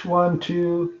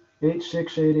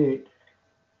 612-8688.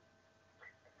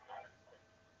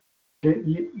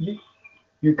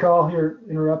 Your call here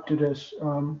interrupted us.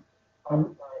 I'm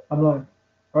on. All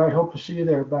right, hope to see you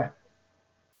there. Bye.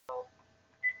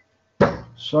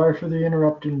 Sorry for the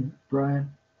interrupting,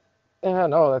 Brian. Yeah,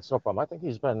 no, that's no problem. I think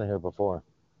he's been here before.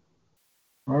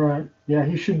 All right. Yeah,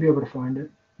 he should be able to find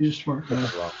it. He's a smart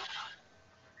guy.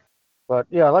 But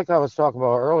yeah, like I was talking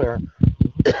about earlier,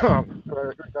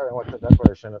 regarding what the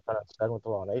Declaration of Independence said, what the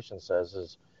Law of Nations says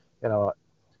is,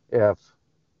 if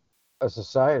a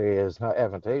society is not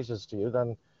advantageous to you,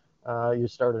 then you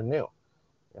start anew.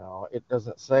 It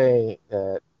doesn't say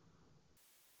that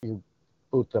you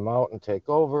boot them out and take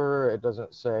over. It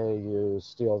doesn't say you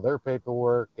steal their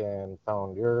paperwork and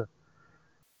found your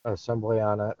assembly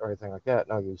on it or anything like that.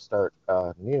 No, you start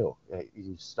new.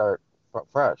 You start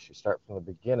fresh. You start from the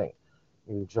beginning.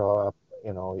 You draw up,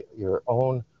 your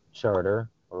own charter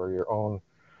or your own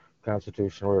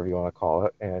constitution, whatever you want to call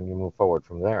it, and you move forward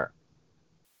from there.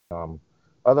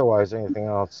 Otherwise, anything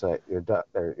else that you're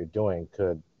doing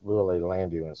could really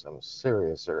land you in some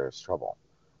serious trouble.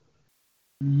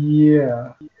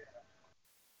 Yeah.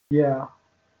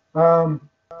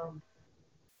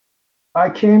 I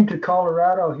came to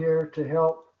Colorado here to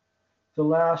help the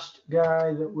last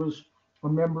guy that was a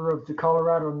member of the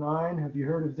Colorado Nine. Have you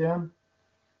heard of them?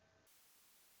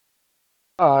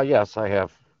 Yes, I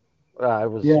have. I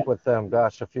was Yeah. with them,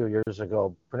 gosh, a few years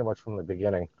ago, pretty much from the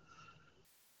beginning.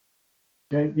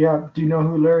 Okay. Yeah. Do you know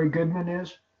who Larry Goodman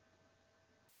is?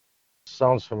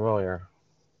 Sounds familiar.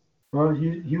 Well,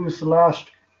 he was the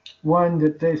last one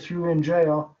that they threw in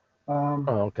jail. Oh,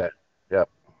 okay. Yep.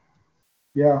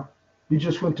 Yeah. He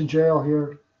just went to jail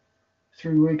here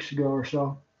 3 weeks ago or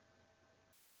so.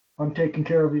 I'm taking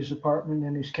care of his apartment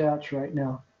and his cats right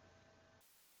now.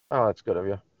 Oh, that's good of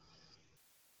you.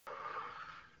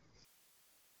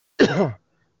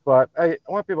 But I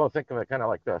want people to think of it kind of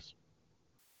like this.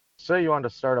 Say you want to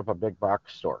start up a big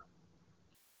box store,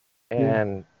 Yeah.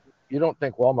 and you don't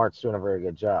think Walmart's doing a very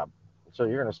good job. So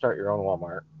you're going to start your own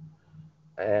Walmart,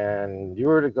 and you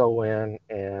were to go in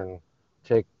and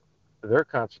take their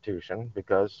constitution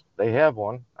because they have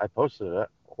one. I posted it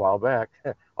a while back.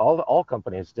 All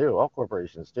companies do, all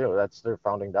corporations do. That's their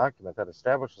founding document that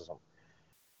establishes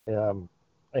them.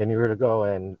 And you were to go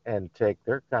and take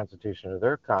their constitution or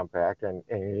their compact and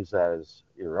use that as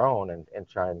your own and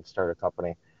try and start a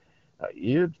company,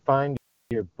 you'd find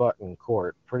your butt in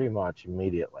court pretty much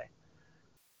immediately.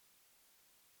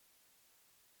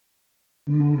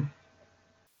 Mm,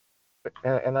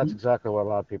 And that's exactly what a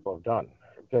lot of people have done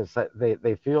because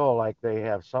they feel like they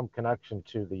have some connection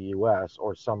to the U.S.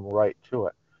 or some right to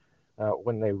it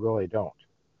when they really don't.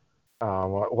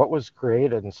 What was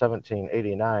created in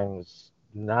 1789 is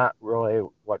not really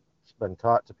what's been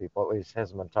taught to people, at least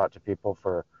hasn't been taught to people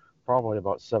for probably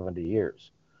about 70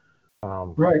 years.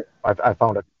 right. I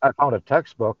found a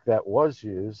textbook that was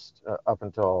used up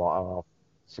until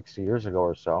 60 years ago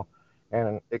or so,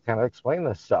 and it kind of explained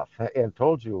this stuff and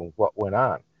told you what went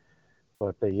on.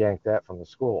 But they yanked that from the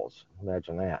schools.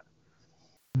 Imagine that.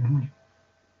 Mhm.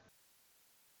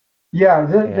 Yeah.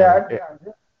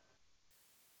 And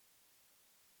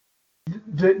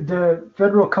The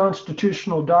federal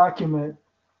constitutional document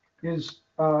is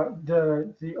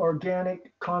the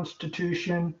organic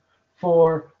constitution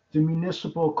for the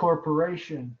municipal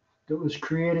corporation that was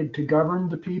created to govern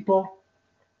the people.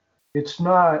 It's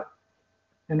not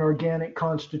an organic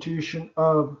constitution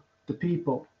of the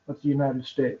people of the United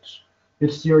States.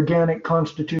 It's the organic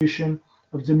constitution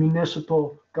of the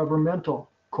municipal governmental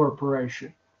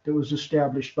corporation that was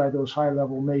established by those high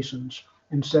level Masons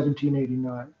in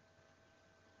 1789.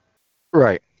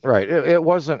 right, right. It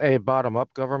wasn't a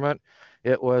bottom-up government.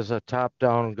 It was a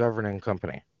top-down governing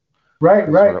company. Right,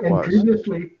 Is what right. it And was.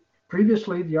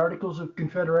 previously, the Articles of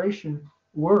Confederation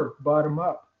were bottom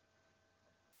up.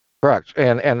 Correct.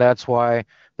 And that's why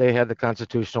they had the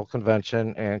Constitutional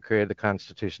Convention and created the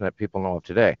Constitution that people know of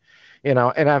today. And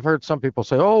I've heard some people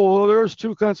say, "Oh, well, there's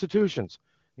two constitutions."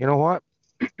 You know what?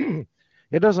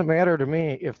 It doesn't matter to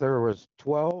me if there was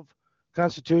 12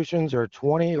 constitutions or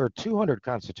 20 or 200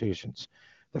 constitutions.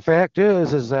 The fact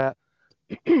is that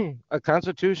a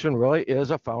constitution really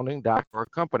is a founding document for a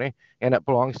company, and it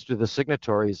belongs to the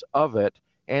signatories of it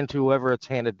and to whoever it's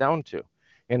handed down to.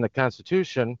 In the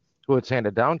Constitution, who it's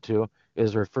handed down to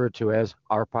is referred to as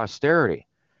our posterity.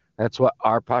 That's what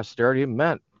our posterity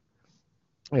meant.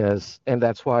 And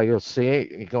that's why you'll see,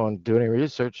 you go and do any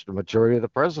research, the majority of the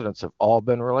presidents have all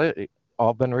been related.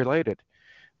 All been related.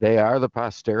 They are the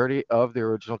posterity of the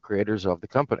original creators of the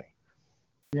company.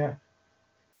 Yeah.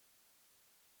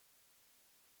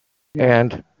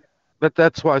 And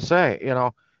that's why I say,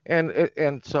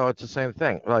 and so it's the same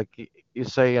thing. Like you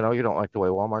say, you don't like the way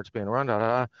Walmart's being run. Da,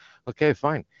 da, da. Okay,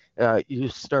 fine. You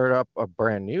start up a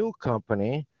brand new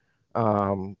company,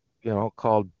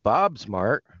 called Bob's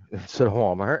Mart instead of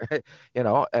Walmart.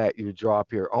 You draw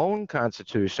up your own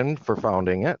constitution for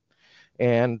founding it,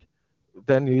 and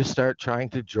then you start trying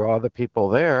to draw the people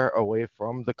there away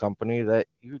from the company that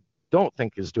you don't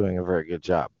think is doing a very good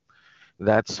job.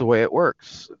 That's the way it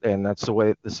works. And that's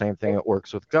the same thing it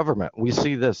works with government. We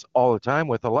see this all the time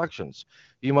with elections.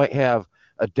 You might have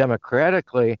a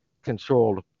democratically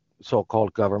controlled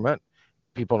so-called government.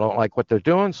 People don't like what they're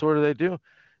doing, so what do?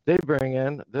 They bring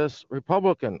in this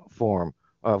Republican form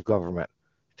of government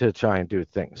to try and do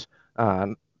things.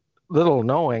 Little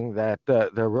knowing that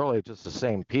they're really just the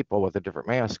same people with a different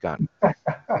mask on.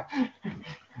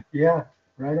 Yeah,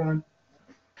 right on.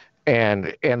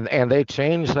 And they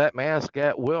changed that mask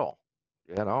at will.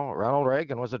 Ronald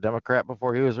Reagan was a Democrat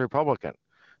before he was a Republican.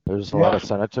 There's a lot of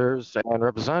senators and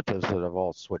representatives that have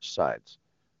all switched sides.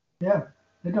 Yeah,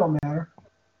 it don't matter.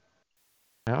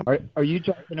 Yeah. Are you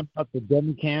talking about the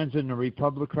Democrats and the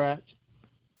Republicans?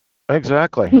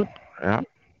 Exactly. Yeah.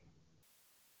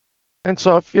 And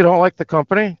so if you don't like the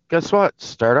company, guess what?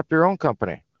 Start up your own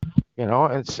company,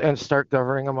 and start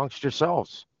governing amongst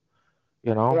yourselves.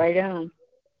 Right on.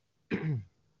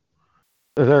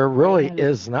 There really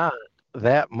is not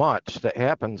that much that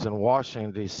happens in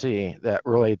Washington, D.C. that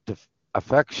really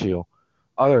affects you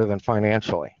other than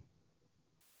financially.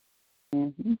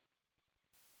 Mm-hmm.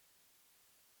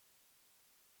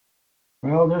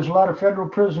 Well, there's a lot of federal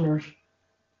prisoners.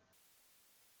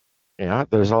 Yeah,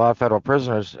 there's a lot of federal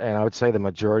prisoners, and I would say the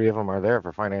majority of them are there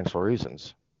for financial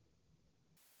reasons.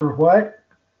 For what?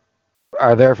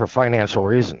 Are there for financial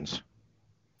reasons.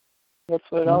 That's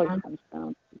what it always comes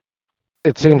down to.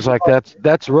 It seems like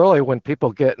that's really when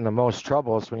people get in the most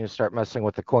trouble is when you start messing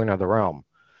with the coin of the realm.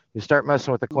 You start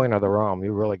messing with the coin of the realm,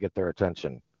 you really get their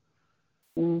attention.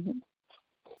 Mm-hmm.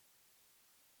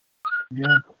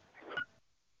 Yeah.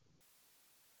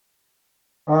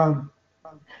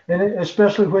 And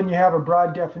especially when you have a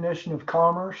broad definition of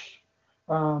commerce,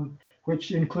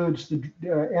 which includes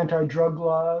the anti-drug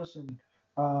laws and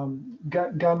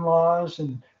gun laws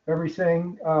and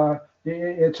everything.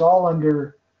 It's all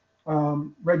under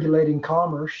regulating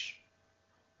commerce.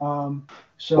 So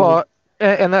Well,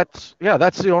 and that's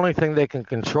the only thing they can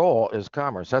control is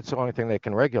commerce. That's the only thing they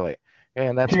can regulate,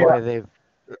 and that's Yeah. why they've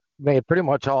made pretty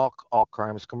much all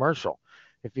crimes commercial.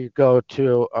 If you go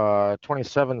to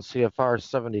 27 CFR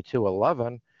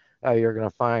 7211, you're going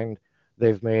to find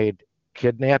they've made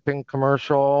kidnapping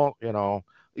commercial.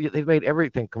 They've made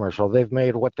everything commercial. They've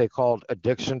made what they called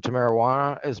addiction to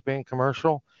marijuana as being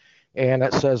commercial, and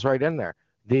it says right in there,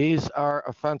 these are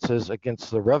offenses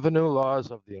against the revenue laws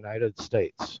of the United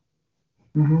States.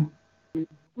 mhm.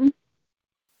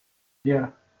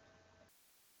 Yeah.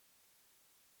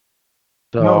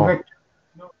 So No victim.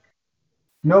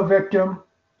 No victim.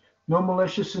 No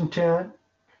malicious intent.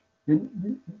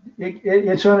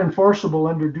 It's unenforceable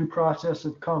under due process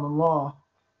of common law,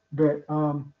 but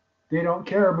they don't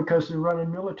care because they're running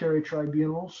military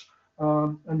tribunals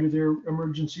under their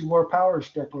emergency war powers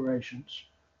declarations.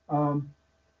 And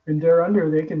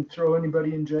they can throw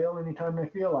anybody in jail anytime they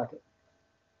feel like it.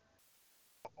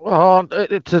 well,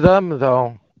 to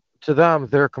them,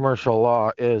 their commercial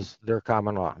law is their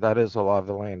common law. That is the law of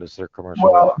the land, is their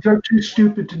commercial Well, law. they're too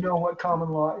stupid to know what common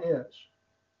law is.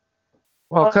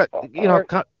 Well, I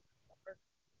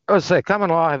would say common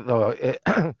law, though, it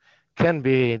can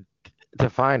be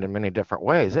defined in many different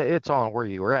ways. It's on where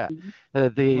you were at.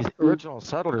 The original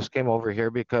settlers came over here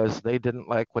because they didn't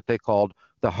like what they called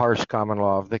the harsh common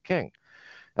law of the king.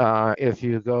 If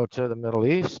you go to the Middle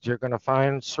East, you're going to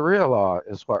find Sharia law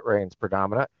is what reigns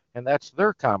predominant, and that's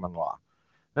their common law.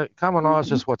 Common law is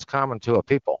just what's common to a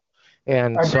people.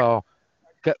 And so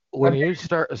when you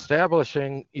start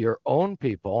establishing your own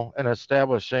people and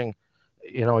establishing,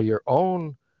 your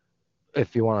own,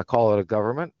 if you want to call it a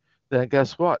government, then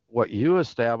guess what? What you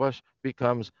establish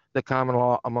becomes the common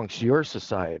law amongst your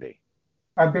society.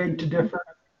 I beg to differ.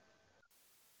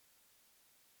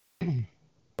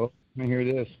 Let me hear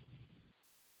this.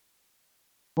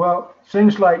 Well,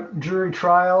 things like jury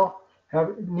trial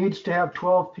needs to have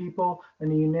 12 people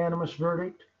and a unanimous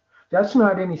verdict. That's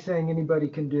not anything anybody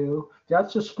can do.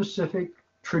 That's a specific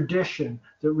tradition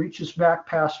that reaches back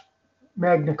past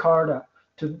Magna Carta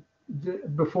to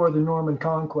before the Norman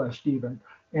conquest even.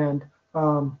 And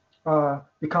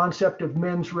the concept of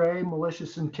mens rea,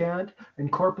 malicious intent,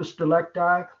 and corpus delicti,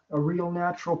 a real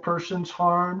natural person's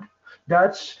harmed.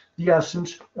 That's the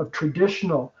essence of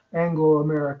traditional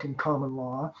Anglo-American common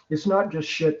law. It's not just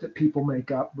shit that people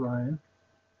make up, Brian.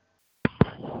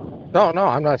 No,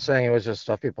 I'm not saying it was just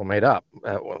stuff people made up.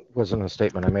 That wasn't a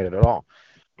statement I made it at all.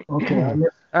 Okay.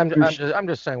 I'm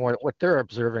just saying what they're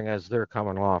observing as their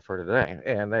common law for today,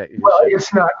 and that well,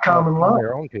 it's not common law.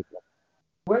 Their own people.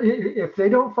 Well, if they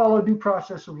don't follow due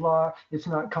process of law, it's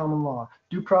not common law.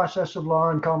 Due process of law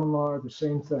and common law are the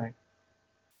same thing.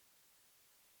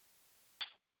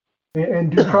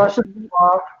 And due process of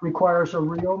law requires a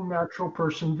real natural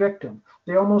person victim.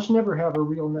 They almost never have a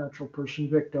real natural person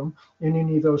victim in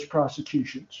any of those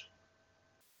prosecutions.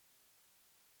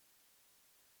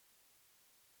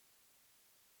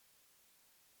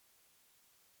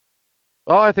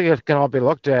 Well, I think it can all be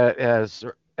looked at as,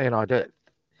 that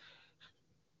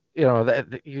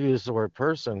you use the word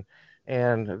person,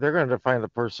 and they're going to define the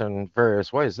person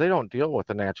various ways. They don't deal with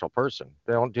the natural person.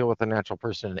 They don't deal with the natural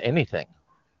person in anything.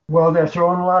 Well, they're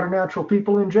throwing a lot of natural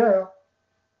people in jail.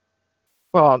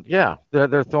 Well, yeah,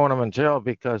 they're throwing them in jail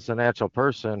because the natural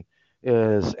person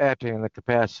is acting in the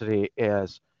capacity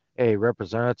as a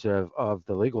representative of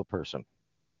the legal person.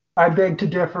 I beg to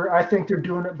differ. I think they're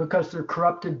doing it because they're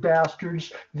corrupted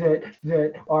bastards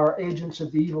that are agents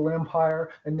of the evil empire,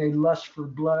 and they lust for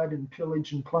blood and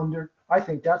pillage and plunder. I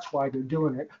think that's why they're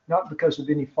doing it, not because of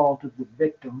any fault of the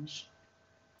victims.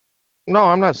 No,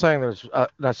 I'm not saying there's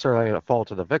necessarily a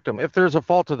fault of the victim. If there's a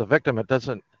fault of the victim,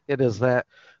 it is that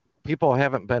people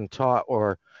haven't been taught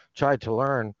or tried to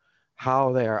learn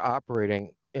how they are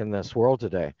operating in this world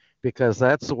today, because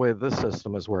that's the way this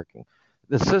system is working.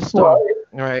 The Well, system,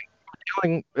 right?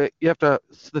 You have to.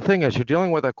 The thing is, you're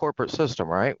dealing with a corporate system,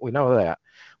 right? We know that.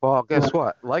 Well, guess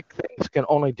what? Like things can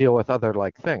only deal with other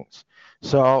like things.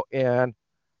 So in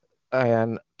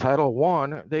Title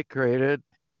One, they created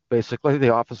basically the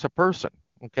office of person.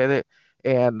 Okay,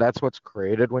 and that's what's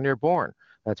created when you're born.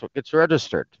 That's what gets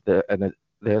registered. They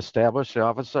establish the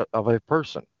office of a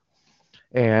person,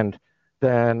 and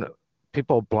then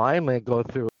people blindly go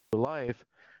through life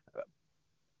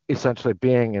essentially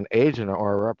being an agent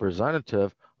or a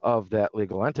representative of that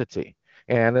legal entity.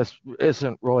 And this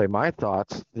isn't really my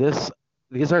thoughts.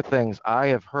 These are things I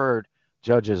have heard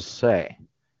judges say.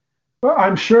 well,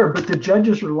 I'm sure, but the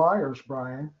judges are liars,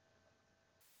 Brian.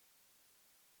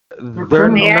 They're They're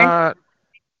May criminals. I? not.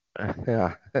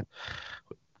 Yeah.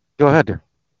 Go ahead.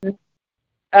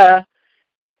 Uh,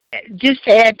 just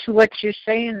to add to what you're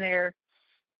saying there,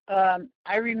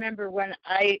 I remember when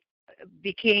I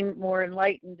became more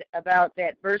enlightened about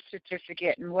that birth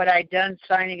certificate and what I'd done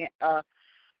signing a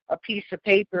piece of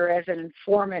paper as an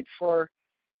informant for,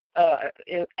 I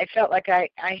felt like I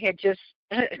had just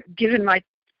given my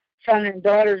son and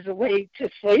daughters away to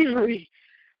slavery.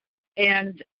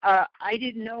 And I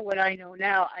didn't know what I know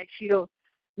now. I feel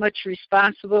much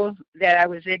responsible that I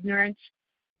was ignorant,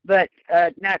 but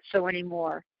not so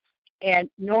anymore. And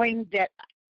knowing that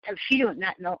I feel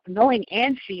not know, knowing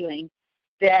and feeling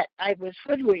that I was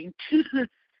hoodwinked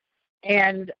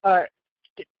and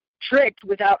tricked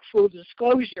without full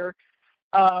disclosure.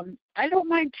 I don't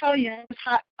mind telling you, I was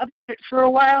hot up it for a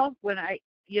while when I,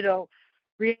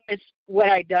 realized what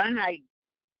I'd done. I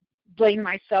blame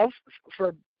myself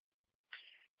for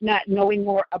not knowing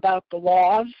more about the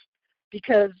laws,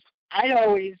 because I'd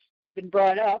always been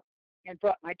brought up and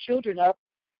brought my children up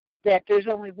that there's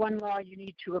only one law you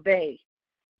need to obey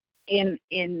in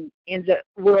the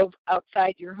world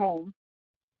outside your home.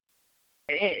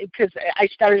 Because I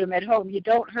started them at home. You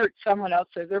don't hurt someone else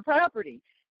or their property.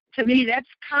 To me, that's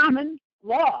common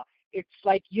law. It's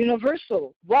like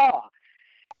universal law.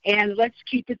 And let's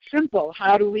keep it simple.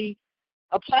 How do we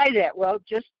apply that? Well,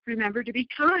 just remember to be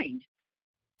kind.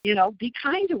 Be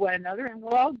kind to one another, and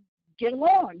we'll all get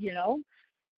along.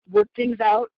 Work things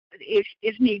out if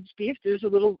needs be. If there's a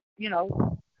little,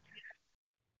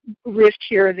 rift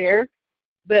here or there.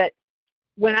 But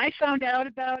when I found out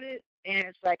about it, and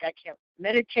it's like I kept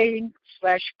meditating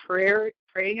 /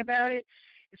 praying about it.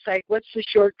 It's like, what's the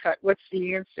shortcut? What's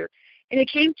the answer? And it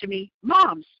came to me,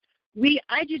 moms.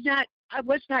 I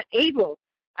was not able.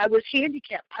 I was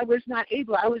handicapped. I was not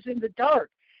able. I was in the dark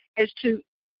as to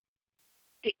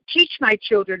teach my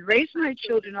children, raise my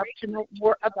children up to know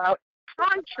more about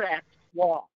contract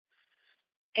law.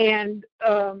 And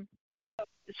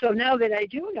so now that I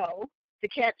do know, the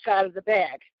cat's out of the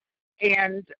bag.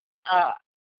 And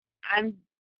I'm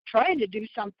trying to do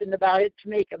something about it to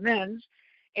make amends.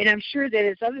 And I'm sure that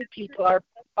as other people are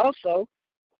also,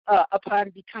 upon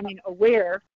becoming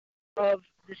aware of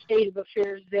the state of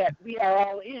affairs that we are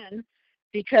all in,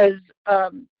 because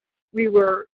we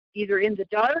were either in the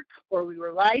dark or we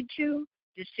were lied to,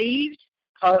 deceived,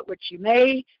 call it what you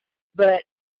may. But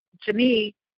to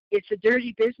me, it's a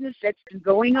dirty business that's been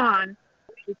going on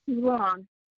for too long.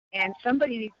 And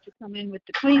somebody needs to come in with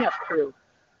the cleanup crew.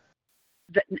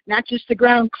 Not just the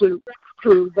ground crew,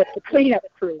 but the cleanup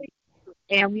crew.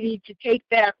 And we need to take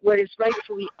back what is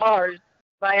rightfully ours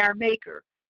by our maker,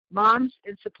 moms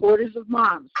and supporters of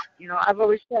moms. I've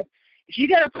always said, if you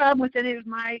got a problem with any of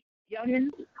my youngins,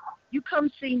 you come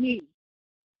see me.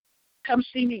 Come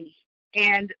see me,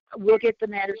 and we'll get the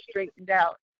matter straightened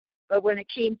out. But when it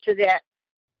came to that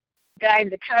guy in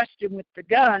the costume with the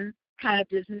gun kind of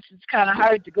business, it's kind of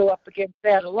hard to go up against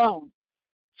that alone.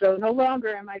 So no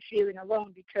longer am I feeling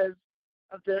alone, because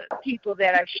of the people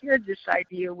that I've shared this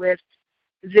idea with.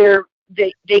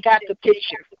 They got the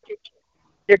picture.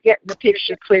 They're getting the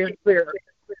picture clear and clearer.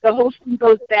 The whole thing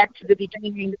goes back to the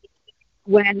beginning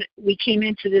when we came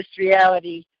into this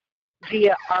reality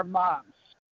via our moms.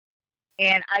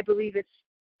 And I believe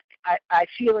I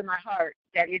feel in my heart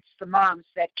that it's the moms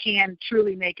that can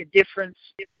truly make a difference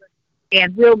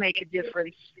and will make a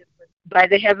difference by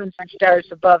the heavens and stars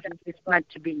above if it's meant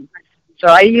to be. So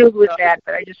I yield with that,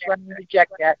 but I just want to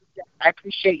reject that. I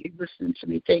appreciate you listening to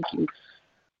me. Thank you.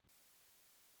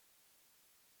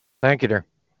 Thank you, dear.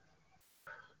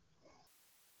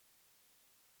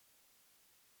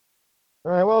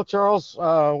 All right, well, Charles,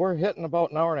 we're hitting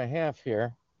about an hour and a half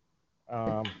here.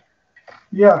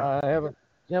 Yeah,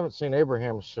 You haven't seen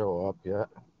Abraham show up yet.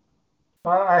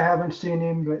 I haven't seen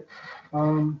him, but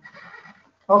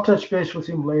I'll touch base with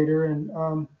him later,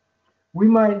 and we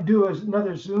might do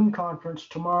another Zoom conference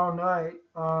tomorrow night.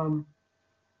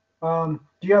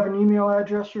 Do you have an email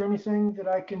address or anything that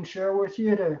I can share with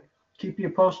you to keep you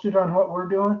posted on what we're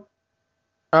doing?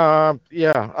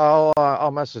 Yeah,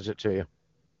 I'll message it to you.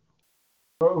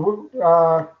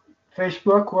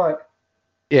 Facebook, what?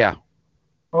 Yeah.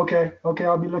 Okay,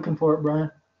 I'll be looking for it, Brian.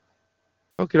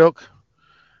 Okie doke.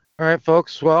 All right,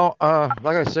 folks. Well,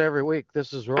 like I say every week,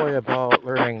 this is really about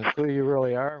learning who you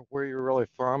really are, where you're really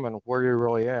from, and where you're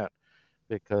really at.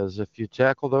 Because if you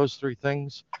tackle those three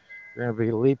things, you're going to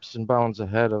be leaps and bounds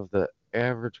ahead of the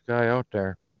average guy out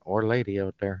there or lady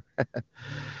out there.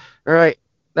 All right.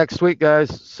 Next week, guys,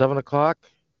 7 o'clock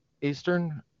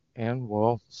Eastern, and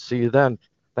we'll see you then.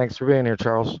 Thanks for being here,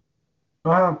 Charles.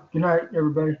 Good night,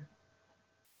 everybody.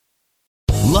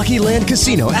 Lucky Land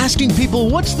Casino, asking people,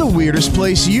 what's the weirdest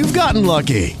place you've gotten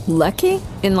lucky? Lucky?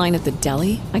 In line at the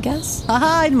deli, I guess?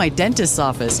 Aha, in my dentist's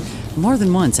office. More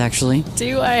than once, actually.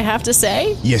 Do I have to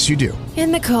say? Yes, you do.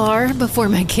 In the car before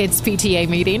my kids' PTA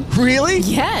meeting. Really?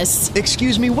 Yes.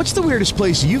 Excuse me, what's the weirdest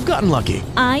place you've gotten lucky?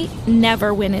 I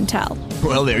never win and tell.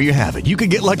 Well, there you have it. You can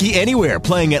get lucky anywhere,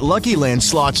 playing at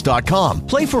LuckyLandSlots.com.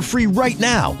 Play for free right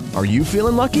now. Are you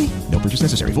feeling lucky? No purchase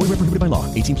necessary. Void where prohibited by law.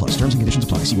 18+. Terms and conditions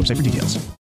apply. See website for details.